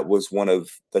that was one of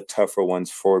the tougher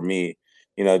ones for me.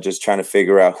 Just trying to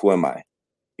figure out who am I,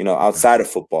 outside of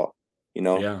football.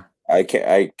 Yeah.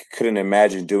 I couldn't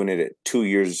imagine doing it at 2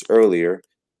 years earlier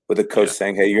with a coach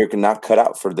saying, "Hey, you're not cut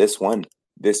out for this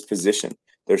position.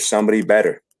 There's somebody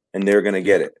better, and they're gonna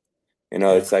get it."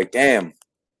 It's like, damn,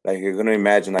 like you're gonna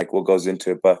imagine like what goes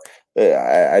into it. But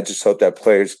I just hope that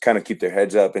players kind of keep their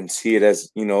heads up and see it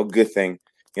as a good thing,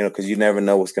 because you never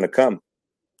know what's gonna come.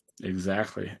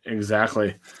 Exactly.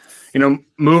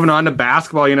 Moving on to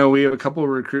basketball, we have a couple of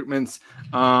recruitments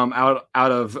out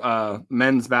of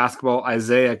men's basketball.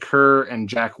 Isaiah Kerr and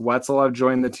Jack Wetzel have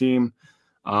joined the team.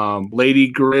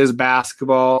 Lady Grizz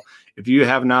basketball. If you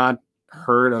have not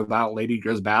heard about Lady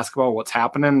Grizz basketball, what's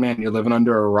happening, man? You're living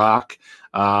under a rock.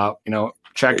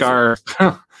 Check our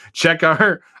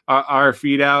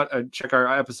feed out. Check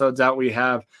our episodes out. We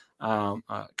have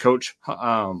Coach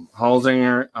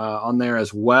Halsinger on there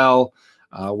as well.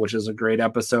 Which is a great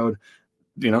episode.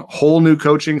 Whole new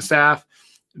coaching staff.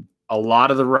 A lot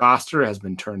of the roster has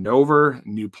been turned over.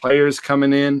 New players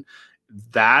coming in.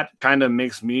 That kind of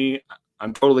makes me.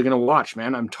 I'm totally gonna watch,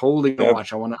 man. I'm totally gonna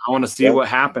watch. I want to see what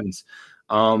happens.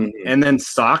 And then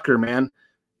soccer, man.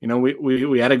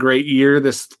 We had a great year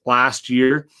this last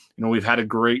year. We've had a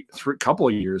great couple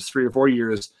of years, 3 or 4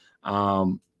 years.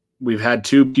 We've had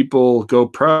 2 people go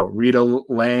pro. Rita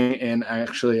Lang and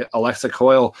actually Alexa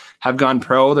Coyle have gone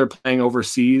pro. They're playing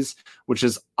overseas, which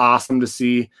is awesome to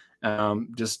see.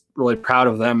 Just really proud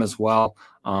of them as well.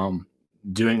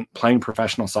 Playing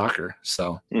professional soccer.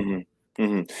 So,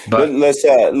 but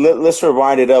let's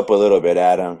rewind it up a little bit,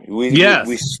 Adam.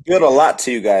 We spilled a lot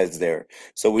to you guys there,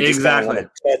 so we just kind of want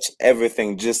to touch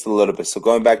everything just a little bit. So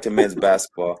going back to men's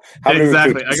basketball,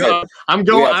 I'm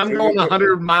going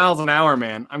 100 miles an hour,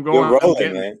 man. You're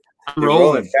rolling, man. I'm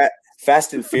rolling.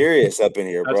 Fast and furious up in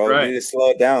here, bro. Right. You need to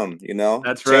slow it down.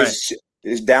 That's right.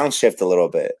 It's downshift a little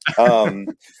bit.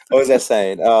 What was I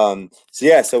saying?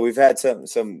 So we've had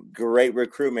some great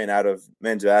recruitment out of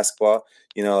men's basketball.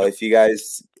 If you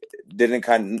guys didn't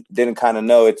kind of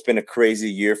know, it's been a crazy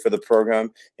year for the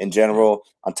program in general.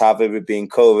 On top of it being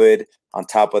COVID, on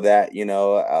top of that,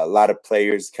 a lot of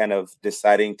players kind of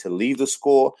deciding to leave the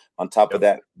school. On top of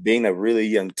that, being a really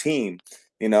young team,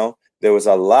 there was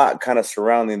a lot kind of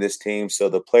surrounding this team. So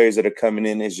the players that are coming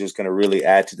in is just going to really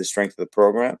add to the strength of the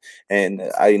program. And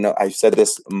I've said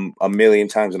this a million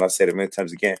times, and I'll say it a million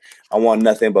times again. I want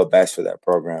nothing but best for that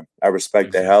program. I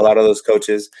respect the hell out of those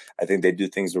coaches. I think they do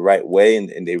things the right way,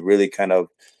 and they really kind of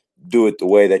do it the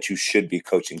way that you should be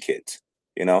coaching kids,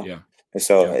 Yeah. And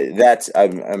so that's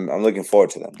I'm looking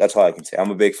forward to them. That's all I can say. I'm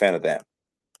a big fan of them.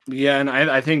 Yeah, and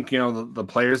I think the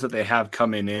players that they have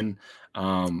coming in.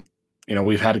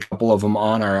 We've had a couple of them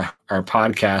on our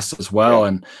podcast as well,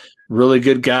 and really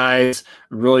good guys,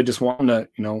 really just wanting to,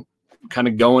 kind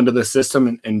of go into the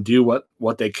system and do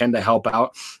what they can to help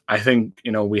out. I think,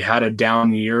 we had a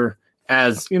down year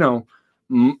as we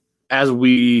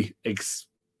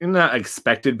not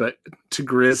expected, but to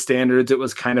Grizz standards, it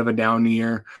was kind of a down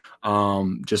year.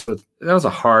 That was a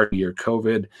hard year,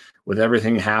 COVID, with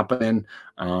everything happening.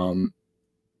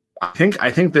 I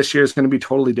think this year is going to be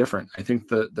totally different. I think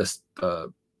the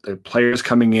players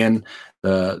coming in,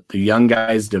 the young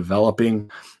guys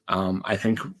developing. I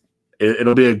think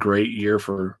it'll be a great year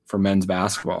for men's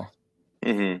basketball.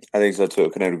 I think so too. I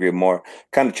couldn't agree more.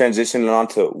 Kind of transitioning on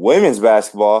to women's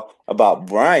basketball about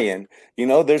Brian.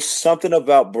 There's something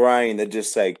about Brian that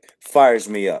just like fires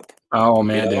me up. Oh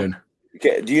man, dude.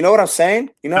 Okay, do you know what I'm saying?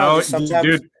 Sometimes,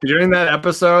 dude, during that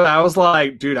episode, I was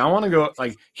like, dude, I want to go.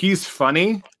 Like, he's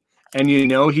funny. And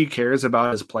he cares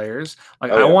about his players.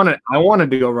 Like I wanted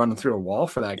to go running through a wall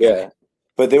for that guy. Yeah.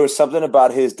 But there was something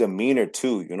about his demeanor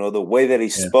too, the way that he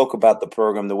spoke about the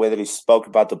program, the way that he spoke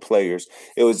about the players.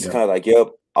 It was just kind of like, yep,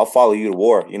 I'll follow you to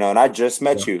war, and I just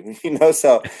met you,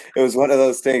 so it was one of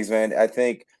those things, man. I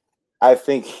think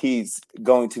he's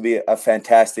going to be a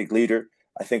fantastic leader.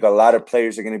 I think a lot of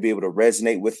players are going to be able to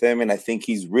resonate with him, and I think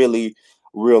he's really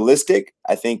realistic.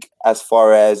 I think as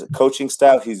far as coaching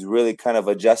style, he's really kind of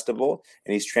adjustable,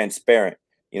 and he's transparent.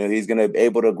 He's going to be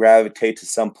able to gravitate to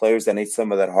some players that need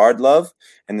some of that hard love,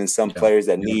 and then some players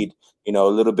that need you know, a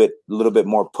little bit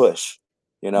more push,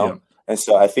 you know. Yeah. And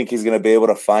so I think he's going to be able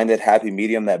to find that happy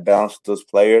medium, that balance with those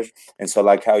players. And so,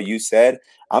 like how you said,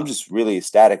 I'm just really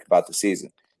ecstatic about the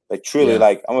season. Like truly,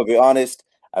 like I'm gonna be honest.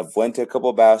 I've went to a couple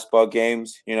of basketball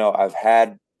games. You know, I've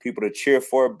had people to cheer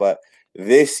for, but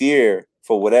this year,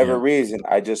 for whatever reason,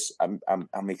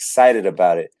 I'm excited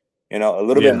about it. You know, a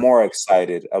little bit more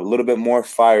excited, a little bit more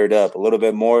fired up, a little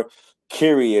bit more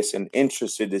curious and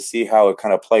interested to see how it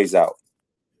kind of plays out.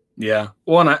 Yeah.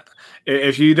 Well, and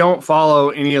if you don't follow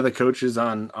any of the coaches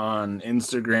on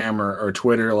Instagram or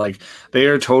Twitter, like they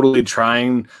are totally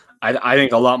trying, I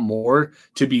think, a lot more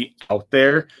to be out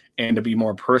there and to be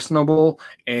more personable.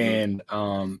 And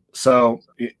so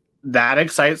that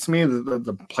excites me.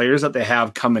 The players that they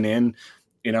have coming in,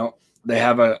 you know, they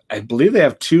have I believe they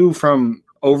have 2 from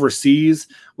overseas,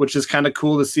 which is kind of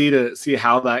cool to see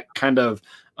how that kind of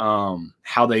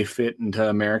how they fit into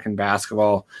American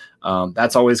basketball.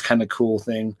 That's always kind of cool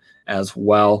thing as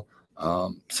well.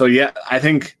 So yeah, I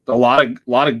think a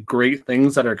lot of great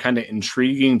things that are kind of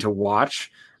intriguing to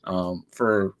watch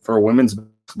for women's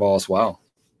basketball as well.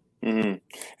 Mm-hmm.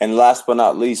 And last but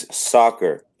not least,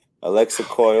 soccer. Alexa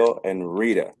Coyle and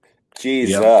Rita.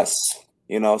 Jesus,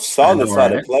 you know, solid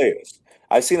side of players.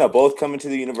 I've seen them both come into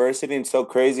the university, and so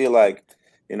crazy. Like,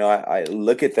 you know, I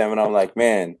look at them and I'm like,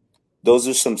 man, those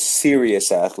are some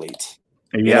serious athletes.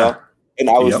 You know? And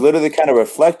I was literally kind of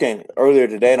reflecting earlier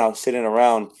today, and I was sitting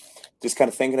around just kind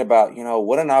of thinking about, you know,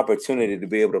 what an opportunity to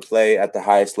be able to play at the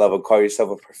highest level, call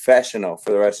yourself a professional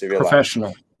for the rest of your life.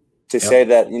 To say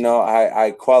that, you know,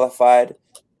 I qualified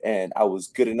and I was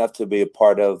good enough to be a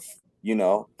part of, you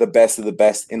know, the best of the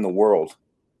best in the world.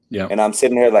 Yeah. And I'm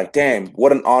sitting here like, damn,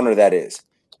 what an honor that is,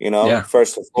 you know,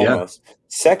 first and foremost.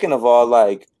 Second of all,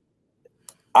 like,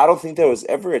 I don't think there was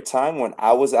ever a time when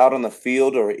I was out on the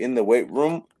field or in the weight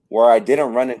room where I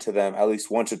didn't run into them at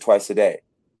least once or twice a day,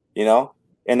 you know?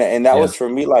 And that was for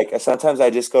me, like, sometimes I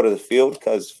just go to the field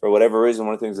because for whatever reason,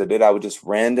 one of the things I did, I would just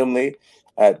randomly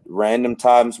at random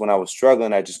times when I was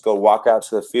struggling, I just go walk out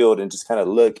to the field and just kind of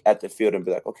look at the field and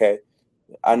be like, okay,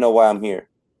 I know why I'm here.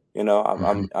 You know,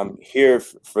 I'm here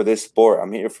for this sport.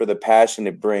 I'm here for the passion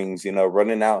it brings, you know,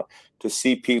 running out to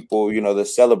see people, you know, the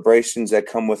celebrations that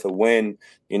come with a win,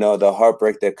 you know, the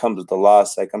heartbreak that comes with the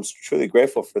loss. Like, I'm truly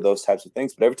grateful for those types of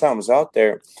things. But every time I was out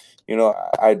there, you know,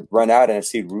 I'd run out and I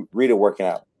see Rita working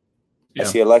out. I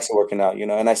see Alexa working out, you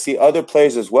know, and I see other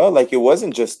players as well. Like, it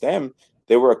wasn't just them.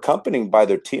 They were accompanied by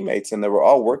their teammates and they were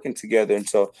all working together. And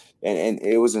so, and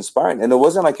it was inspiring. And it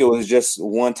wasn't like it was just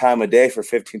one time a day for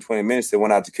 15, 20 minutes they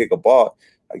went out to kick a ball.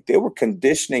 Like, they were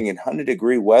conditioning in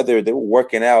 100-degree weather. They were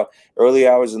working out early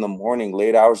hours in the morning,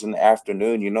 late hours in the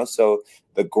afternoon, you know, so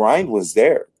the grind was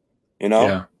there, you know?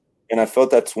 Yeah. And I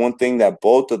felt that's one thing that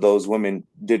both of those women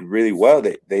did really well.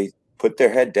 They put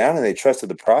their head down and they trusted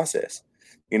the process,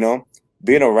 you know?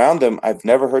 Being around them, I've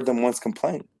never heard them once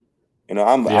complain. You know,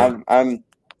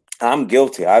 I'm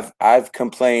guilty. I've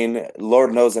complained.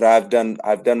 Lord knows that I've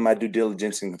done my due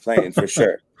diligence in complaining for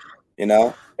sure. You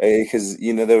know, because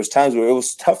you know there was times where it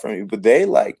was tough for me, but they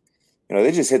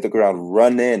they just hit the ground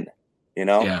running. You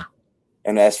know, yeah.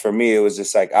 And as for me, it was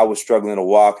just like I was struggling to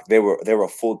walk. They were a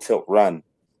full tilt run,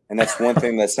 and that's one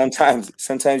thing that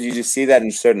sometimes you just see that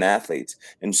in certain athletes,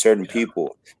 in certain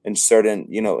people, in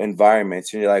certain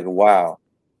environments, and you're like, wow,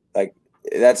 like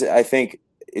that's I think.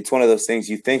 It's one of those things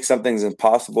you think something's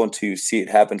impossible until you see it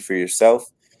happen for yourself.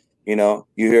 You know,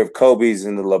 you hear of Kobe's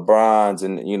and the LeBrons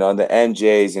and, the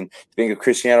MJs and you think of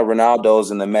Cristiano Ronaldo's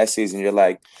and the Messi's and you're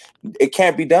like, it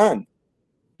can't be done.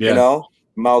 Yeah. You know,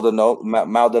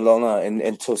 Maldonado and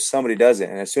until somebody does it.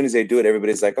 And as soon as they do it,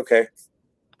 everybody's like, okay,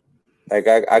 like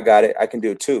I got it. I can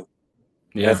do it too.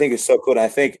 Yeah. And I think it's so cool. And I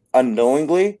think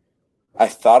unknowingly, I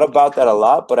thought about that a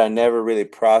lot, but I never really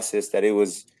processed that it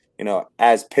was,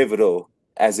 as pivotal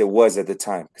as it was at the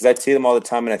time, because I see them all the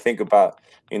time and I think about,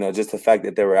 just the fact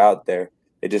that they were out there.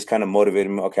 It just kind of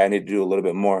motivated me. Okay, I need to do a little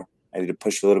bit more. I need to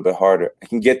push a little bit harder. I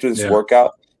can get through this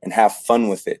workout and have fun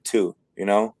with it too,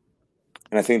 And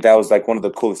I think that was like one of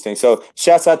the coolest things. So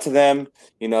shouts out to them,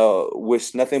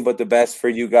 wish nothing but the best for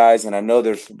you guys. And I know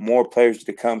there's more players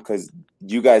to come because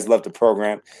you guys love the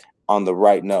program on the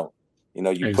right note.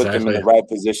 You put them in the right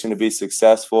position to be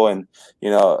successful. And,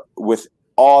 with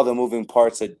all the moving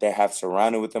parts that they have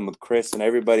surrounded with them with Chris and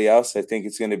everybody else, I think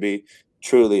it's going to be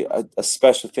truly a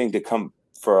special thing to come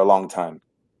for a long time.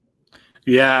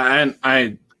 Yeah, and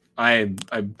I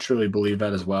truly believe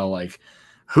that as well. Like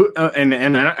who and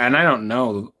I don't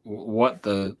know what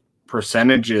the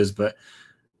percentage is, but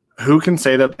who can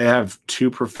say that they have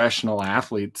two professional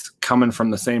athletes coming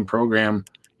from the same program,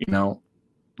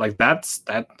 like that.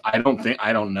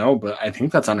 I don't know, but I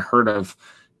think that's unheard of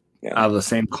out of the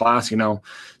same class,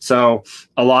 So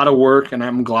a lot of work, and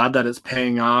I'm glad that it's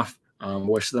paying off.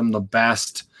 Wish them the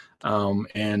best.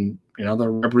 And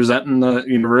they're representing the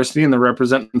university and they're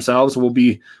representing themselves. We'll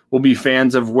be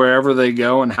fans of wherever they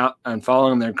go and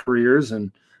following their careers.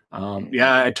 And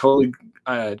I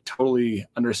totally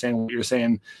understand what you're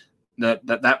saying.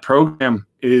 That program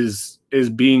is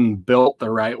being built the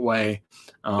right way.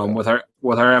 With our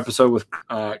episode with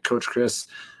Coach Chris.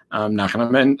 I'm not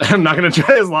gonna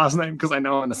try his last name because I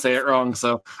know I'm gonna say it wrong.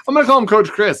 So I'm gonna call him Coach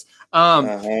Chris.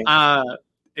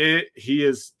 He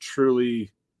is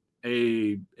truly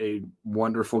a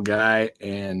wonderful guy,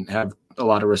 and have a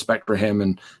lot of respect for him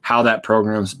and how that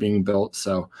program is being built.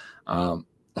 So a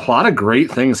lot of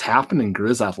great things happen in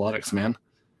Grizz athletics, man.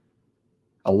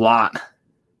 A lot.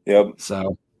 Yep.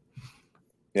 So.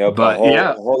 Yep. But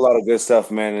a whole lot of good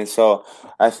stuff, man. And so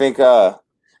I think I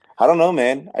don't know,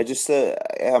 man.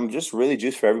 I'm just really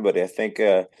juiced for everybody. I think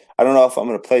I don't know if I'm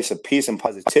gonna place a peace and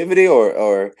positivity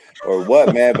or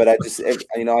what, man. But I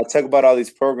talk about all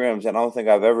these programs, and I don't think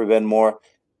I've ever been more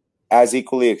as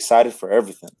equally excited for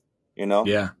everything.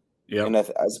 Yeah. And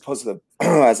as opposed to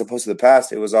the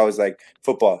past, it was always like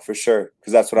football for sure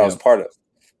because that's what I was part of.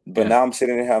 But now I'm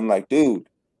sitting here, I'm like, dude,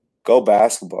 go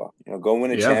basketball, go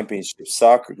win a championship.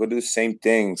 Soccer, go do the same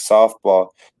thing. Softball,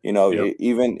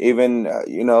 even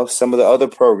some of the other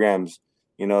programs,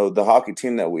 the hockey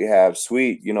team that we have,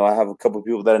 sweet. I have a couple of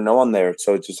people that I know on there,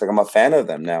 so it's just like I'm a fan of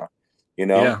them now.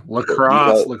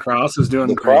 Lacrosse is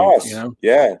doing great.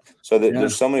 So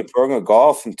there's so many programs.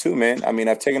 Golf and too, man. I mean,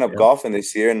 I've taken up golfing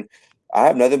this year, and I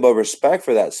have nothing but respect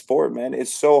for that sport, man.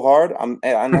 It's so hard.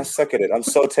 I suck at it. I'm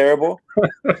so terrible.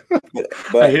 But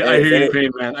I hear you,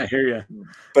 pain, man. I hear you.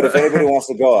 But if anybody wants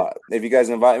to go out, if you guys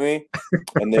invite me,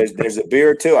 and there's a beer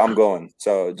or two, I'm going.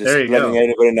 So just letting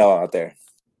everybody know out there.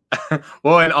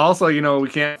 Well, and also, we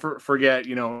can't forget,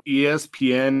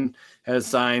 ESPN has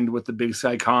signed with the Big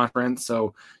Sky Conference,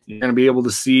 so you're going to be able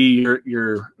to see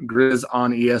your Grizz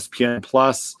on ESPN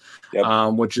Plus,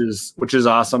 which is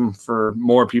awesome for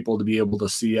more people to be able to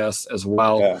see us as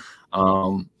well. Yeah.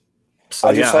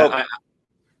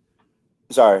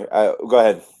 Sorry, go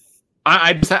ahead.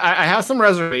 I have some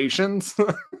reservations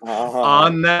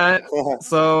on that,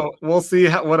 so we'll see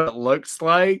what it looks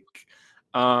like.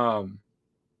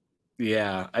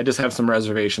 Yeah, I just have some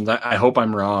reservations. I hope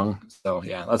I'm wrong. So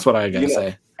yeah, that's what I gotta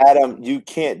say. Adam, you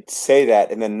can't say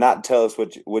that and then not tell us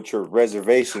what your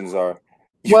reservations are.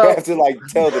 You have to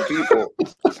tell the people.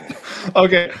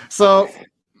 Okay, so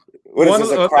what is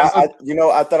this? I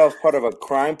thought I was part of a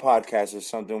crime podcast or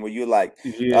something where you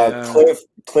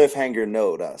cliffhanger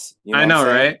note us. I know,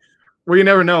 right? Well, you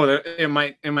never know. It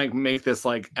might make this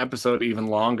episode even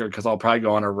longer because I'll probably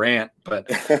go on a rant. But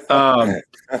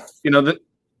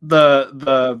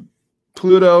the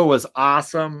Pluto was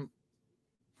awesome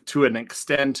to an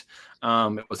extent.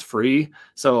 It was free,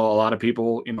 so a lot of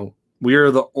people,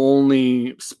 we're the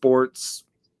only sports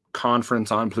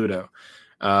conference on Pluto.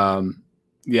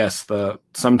 Yes,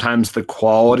 sometimes the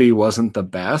quality wasn't the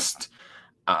best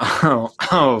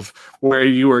of where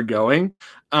you were going,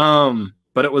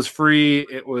 but it was free.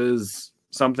 It was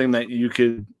something that you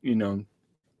could,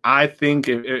 I think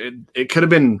it could have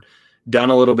been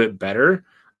done a little bit better.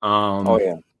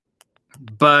 But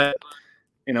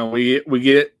we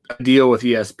get a deal with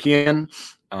ESPN.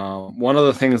 One of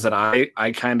the things that I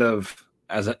kind of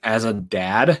as a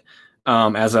dad,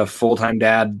 as a full-time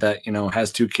dad that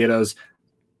has two kiddos,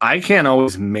 I can't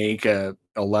always make a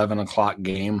 11 o'clock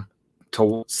game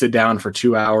to sit down for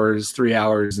 2 hours, 3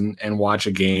 hours and watch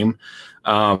a game.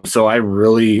 So I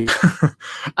really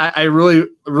I really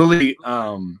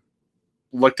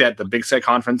looked at the Big Sky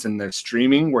Conference and their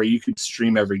streaming, where you could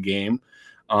stream every game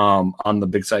on the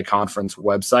Big Sky Conference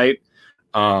website.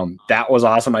 That was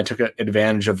awesome. I took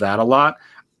advantage of that a lot.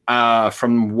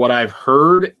 From what I've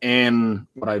heard and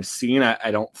what I've seen,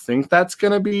 I don't think that's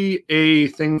going to be a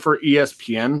thing for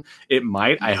ESPN. It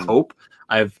might. I hope.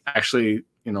 I've actually,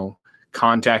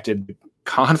 contacted the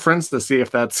conference to see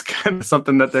if that's kind of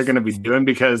something that they're going to be doing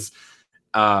because,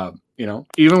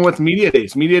 even with media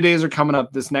days are coming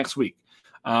up this next week.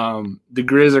 The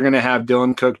Grizz are going to have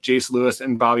Dylan Cook, Jace Lewis,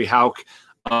 and Bobby Houck,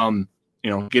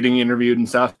 getting interviewed and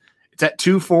stuff. It's at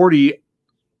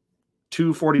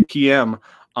 2:40 p.m.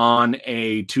 on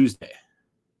a Tuesday.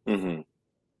 Mm-hmm.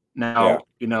 Now,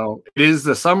 it is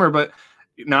the summer, but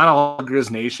not all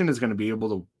Grizz Nation is going to be able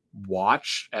to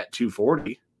watch at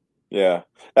 2:40. Yeah.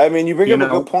 I mean, you bring up a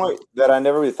good point that I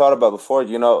never really thought about before.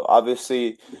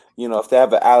 Obviously, if they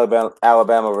have an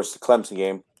Alabama versus Clemson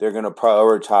game, they're going to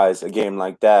prioritize a game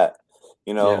like that.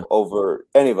 over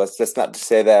any of us. That's not to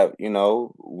say that,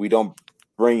 we don't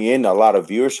bring in a lot of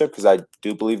viewership, because I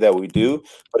do believe that we do.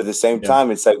 But at the same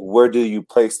time, it's like, where do you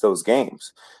place those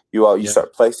games? You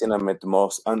start placing them at the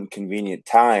most inconvenient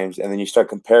times, and then you start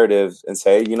comparatives and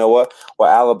say, you know what?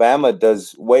 Well, Alabama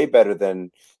does way better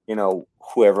than,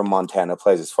 whoever Montana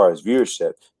plays as far as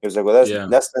viewership. It was like, well,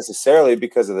 that's necessarily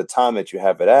because of the time that you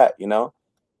have it at,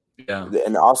 Yeah.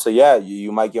 And also,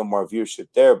 you might get more viewership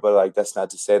there, but like, that's not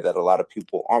to say that a lot of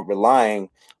people aren't relying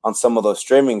on some of those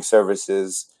streaming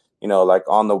services, like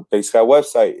on the Big Sky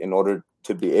website, in order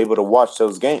to be able to watch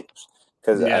those games.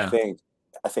 Because I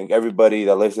think everybody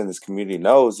that lives in this community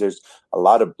knows there's a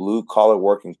lot of blue collar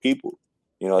working people,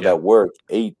 that work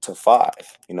 8 to 5,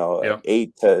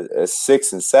 8 to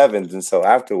 6 and 7s. And so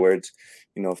afterwards,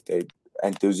 if they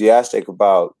enthusiastic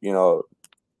about,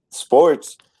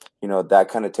 sports, that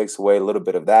kind of takes away a little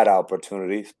bit of that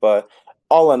opportunity. But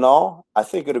all in all, I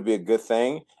think it'll be a good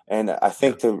thing. And I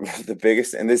think the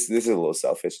biggest, and this is a little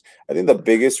selfish, I think the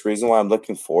biggest reason why I'm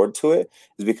looking forward to it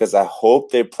is because I hope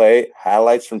they play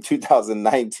highlights from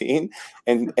 2019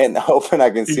 and hoping I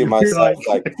can see myself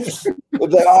like,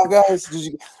 oh guys,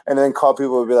 and then call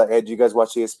people and be like, hey, did you guys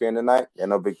watch ESPN tonight? Yeah,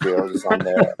 no big deal. I was just on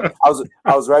there.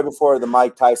 I was right before the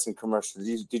Mike Tyson commercial.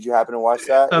 Did you happen to watch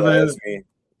that? Oh, yeah, that's me.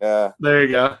 Yeah. There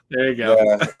you go.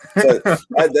 Yeah. So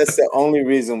that's the only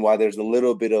reason why there's a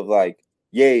little bit of like,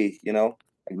 yay,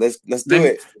 let's do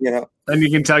it, Then you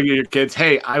can tell your kids,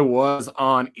 hey, I was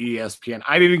on ESPN.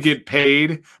 I didn't get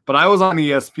paid, but I was on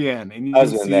ESPN, and you can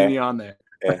see me on there.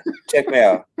 Yeah, check me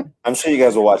out. I'm sure you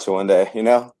guys will watch it one day,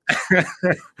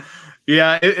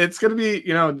 Yeah, it's going to be,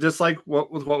 just like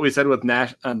what we said with the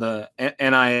NIL and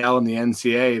the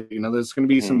NCAA, there's going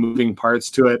to be some moving parts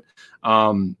to it.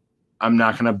 I'm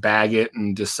not going to bag it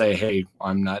and just say, hey,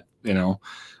 I'm not,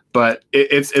 but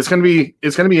it's going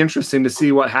to be interesting to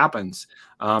see what happens.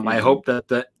 I hope that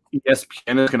the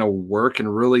ESPN is going to work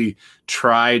and really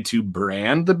try to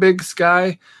brand the Big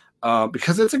Sky,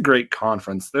 because it's a great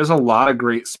conference. There's a lot of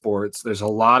great sports. There's a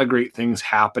lot of great things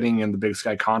happening in the Big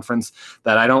Sky Conference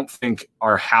that I don't think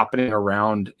are happening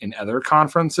around in other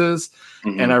conferences.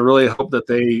 And I really hope that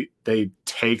they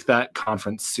take that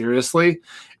conference seriously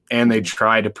and they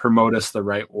try to promote us the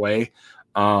right way.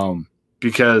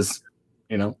 Because,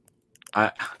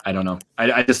 I don't know.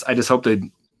 I just hope they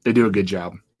do a good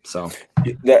job. So,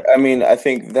 I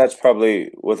think that's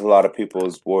probably what a lot of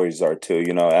people's worries are too.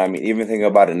 Even thinking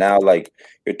about it now, like,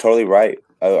 you're totally right.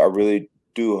 I really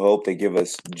do hope they give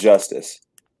us justice,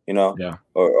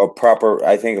 or proper.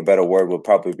 I think a better word would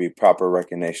probably be proper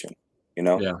recognition.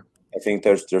 I think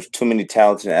there's too many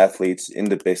talented athletes in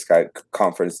the Big Sky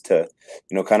Conference to,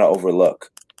 kind of overlook.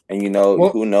 And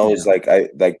who knows? Like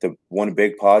the one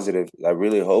big positive, I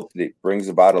really hope that it brings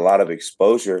about a lot of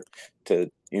exposure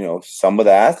to some of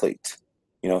the athletes.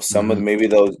 Some of maybe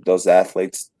those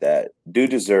athletes that do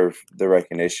deserve the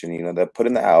recognition. That put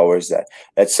in the hours.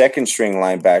 That second string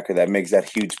linebacker that makes that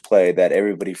huge play that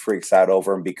everybody freaks out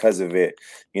over, and because of it,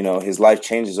 his life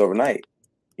changes overnight.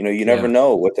 You never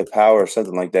know what the power of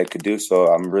something like that could do.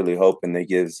 So I'm really hoping that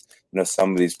gives,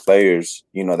 some of these players,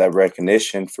 that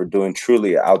recognition for doing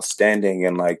truly outstanding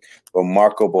and like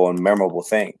remarkable and memorable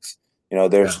things.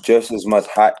 There's just as much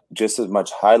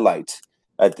highlights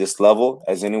at this level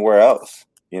as anywhere else.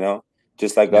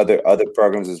 Just like other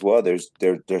programs as well.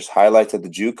 There's highlights at the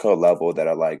JUCO level that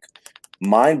are like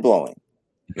mind blowing.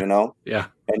 And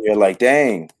you're like,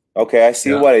 dang. Okay, I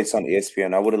see why it's on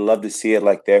ESPN. I would have loved to see it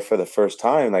like there for the first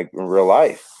time, like in real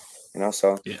life.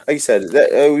 So like you said,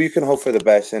 you can hope for the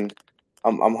best, and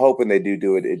I'm hoping they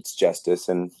do it. It's justice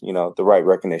and the right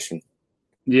recognition.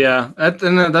 Yeah,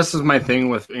 and this is my thing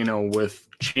with with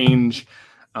change.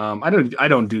 I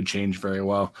don't do change very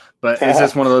well, but it's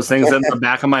just one of those things in the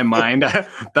back of my mind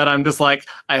that I'm just like,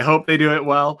 I hope they do it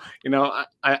well.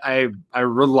 I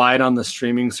relied on the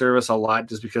streaming service a lot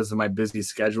just because of my busy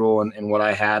schedule and what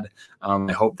I had.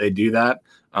 I hope they do that.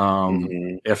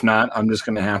 If not, I'm just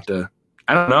going to have to,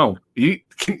 I don't know.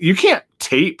 You can't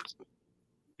tape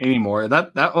anymore.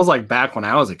 That was like back when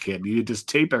I was a kid. You just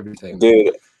tape everything.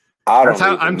 Dude,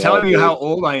 I'm telling you how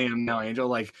old I am now, Angel.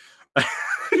 Like,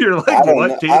 you're like,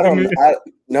 what?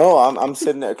 I'm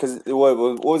sitting there because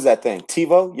what was that thing?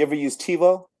 TiVo? You ever use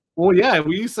TiVo? Well, yeah,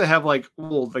 we used to have like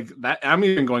that. I'm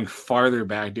even going farther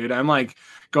back, dude. I'm like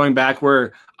going back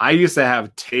where I used to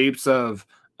have tapes of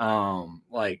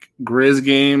like Grizz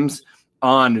games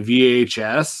on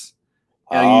VHS.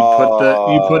 And you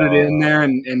put it in there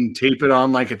and tape it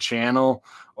on like a channel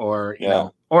or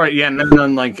and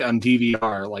then like on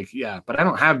DVR, but I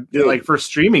don't have like for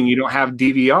streaming you don't have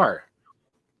DVR.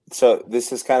 So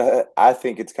this is kind of, I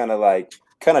think it's kind of like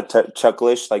kind of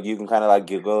chucklish, like you can kind of like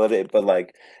giggle at it, but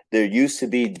like there used to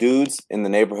be dudes in the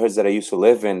neighborhoods that I used to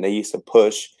live in. They used to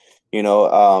push,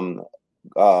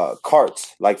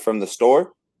 carts like from the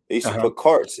store. They used to put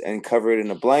carts and cover it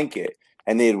in a blanket,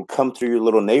 and they would come through your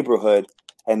little neighborhood,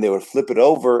 and they would flip it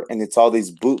over, and it's all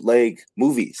these bootleg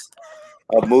movies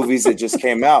that just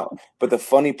came out. But the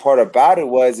funny part about it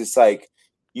was, it's like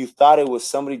you thought it was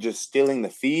somebody just stealing the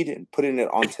feed and putting it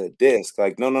onto a disc.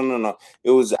 Like, no.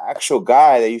 It was an actual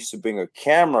guy that used to bring a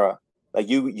camera. Like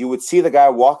you would see the guy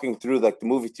walking through like the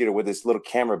movie theater with this little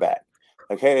camera bag.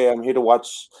 Like, hey, I'm here to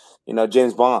watch,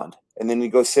 James Bond. And then you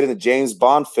go sit in the James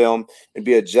Bond film and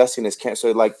be adjusting his camera.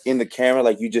 So like in the camera,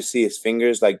 like you just see his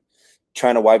fingers like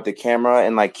trying to wipe the camera,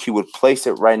 and like he would place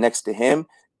it right next to him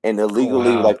and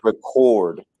illegally like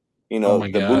record, the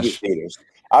movie theaters.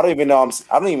 I don't even know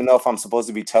if I'm supposed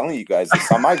to be telling you guys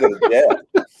this. I might go to jail,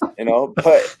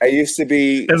 but I used to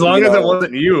be, as long as it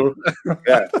wasn't you.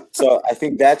 Yeah. So I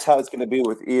think that's how it's going to be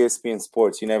with ESPN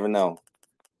Sports. You never know.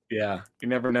 Yeah. You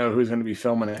never know who's going to be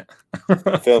filming it.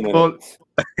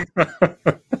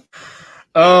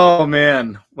 Oh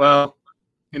man. Well,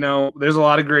 there's a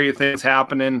lot of great things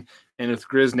happening and it's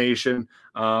Grizz Nation.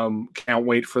 Can't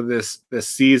wait for this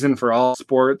season for all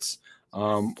sports.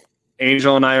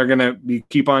 Angel and I are going to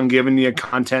keep on giving you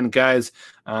content, guys.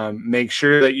 Make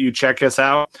sure that you check us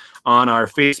out on our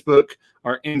Facebook,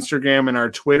 our Instagram, and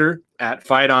our Twitter at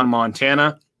Fight On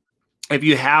Montana. If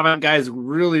you haven't, guys,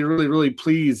 really, really, really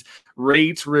please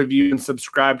rate, review, and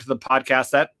subscribe to the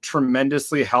podcast. That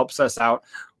tremendously helps us out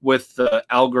with the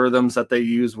algorithms that they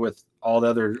use with all the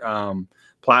other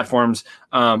platforms.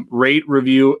 Rate,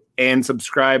 review, and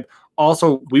subscribe.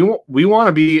 Also, we want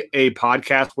to be a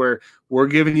podcast where we're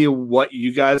giving you what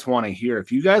you guys want to hear.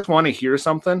 If you guys want to hear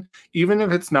something, even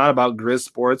if it's not about Grizz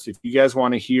Sports, if you guys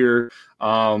want to hear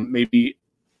maybe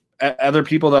other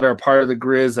people that are a part of the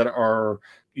Grizz that are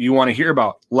you want to hear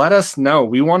about, let us know.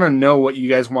 We want to know what you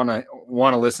guys want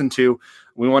to listen to.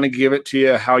 We want to give it to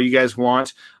you how you guys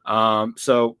want.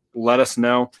 So let us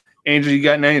know. Angel, you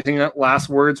got anything last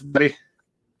words, buddy?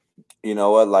 You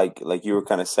know what? Like you were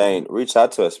kind of saying, reach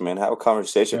out to us, man. Have a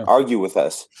conversation. Argue with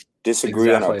us.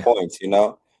 Disagree on our points.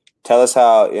 Tell us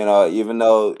how. Even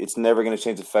though it's never going to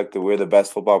change the fact that we're the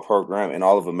best football program in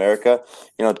all of America.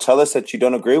 Tell us that you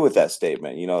don't agree with that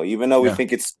statement. Even though we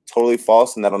think it's totally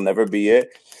false and that'll never be it.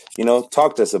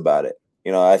 Talk to us about it.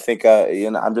 I think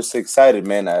I'm just excited,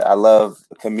 man. I love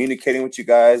communicating with you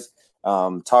guys,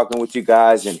 talking with you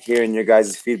guys, and hearing your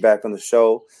guys' feedback on the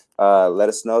show. Let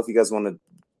us know if you guys want to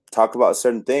talk about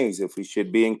certain things, if we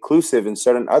should be inclusive in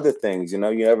certain other things. You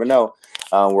never know.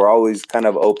 We're always kind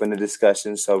of open to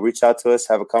discussion. So reach out to us,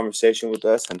 have a conversation with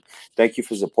us, and thank you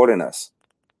for supporting us.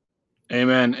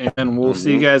 Amen. And we'll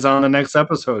see you guys on the next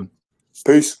episode.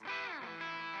 Peace.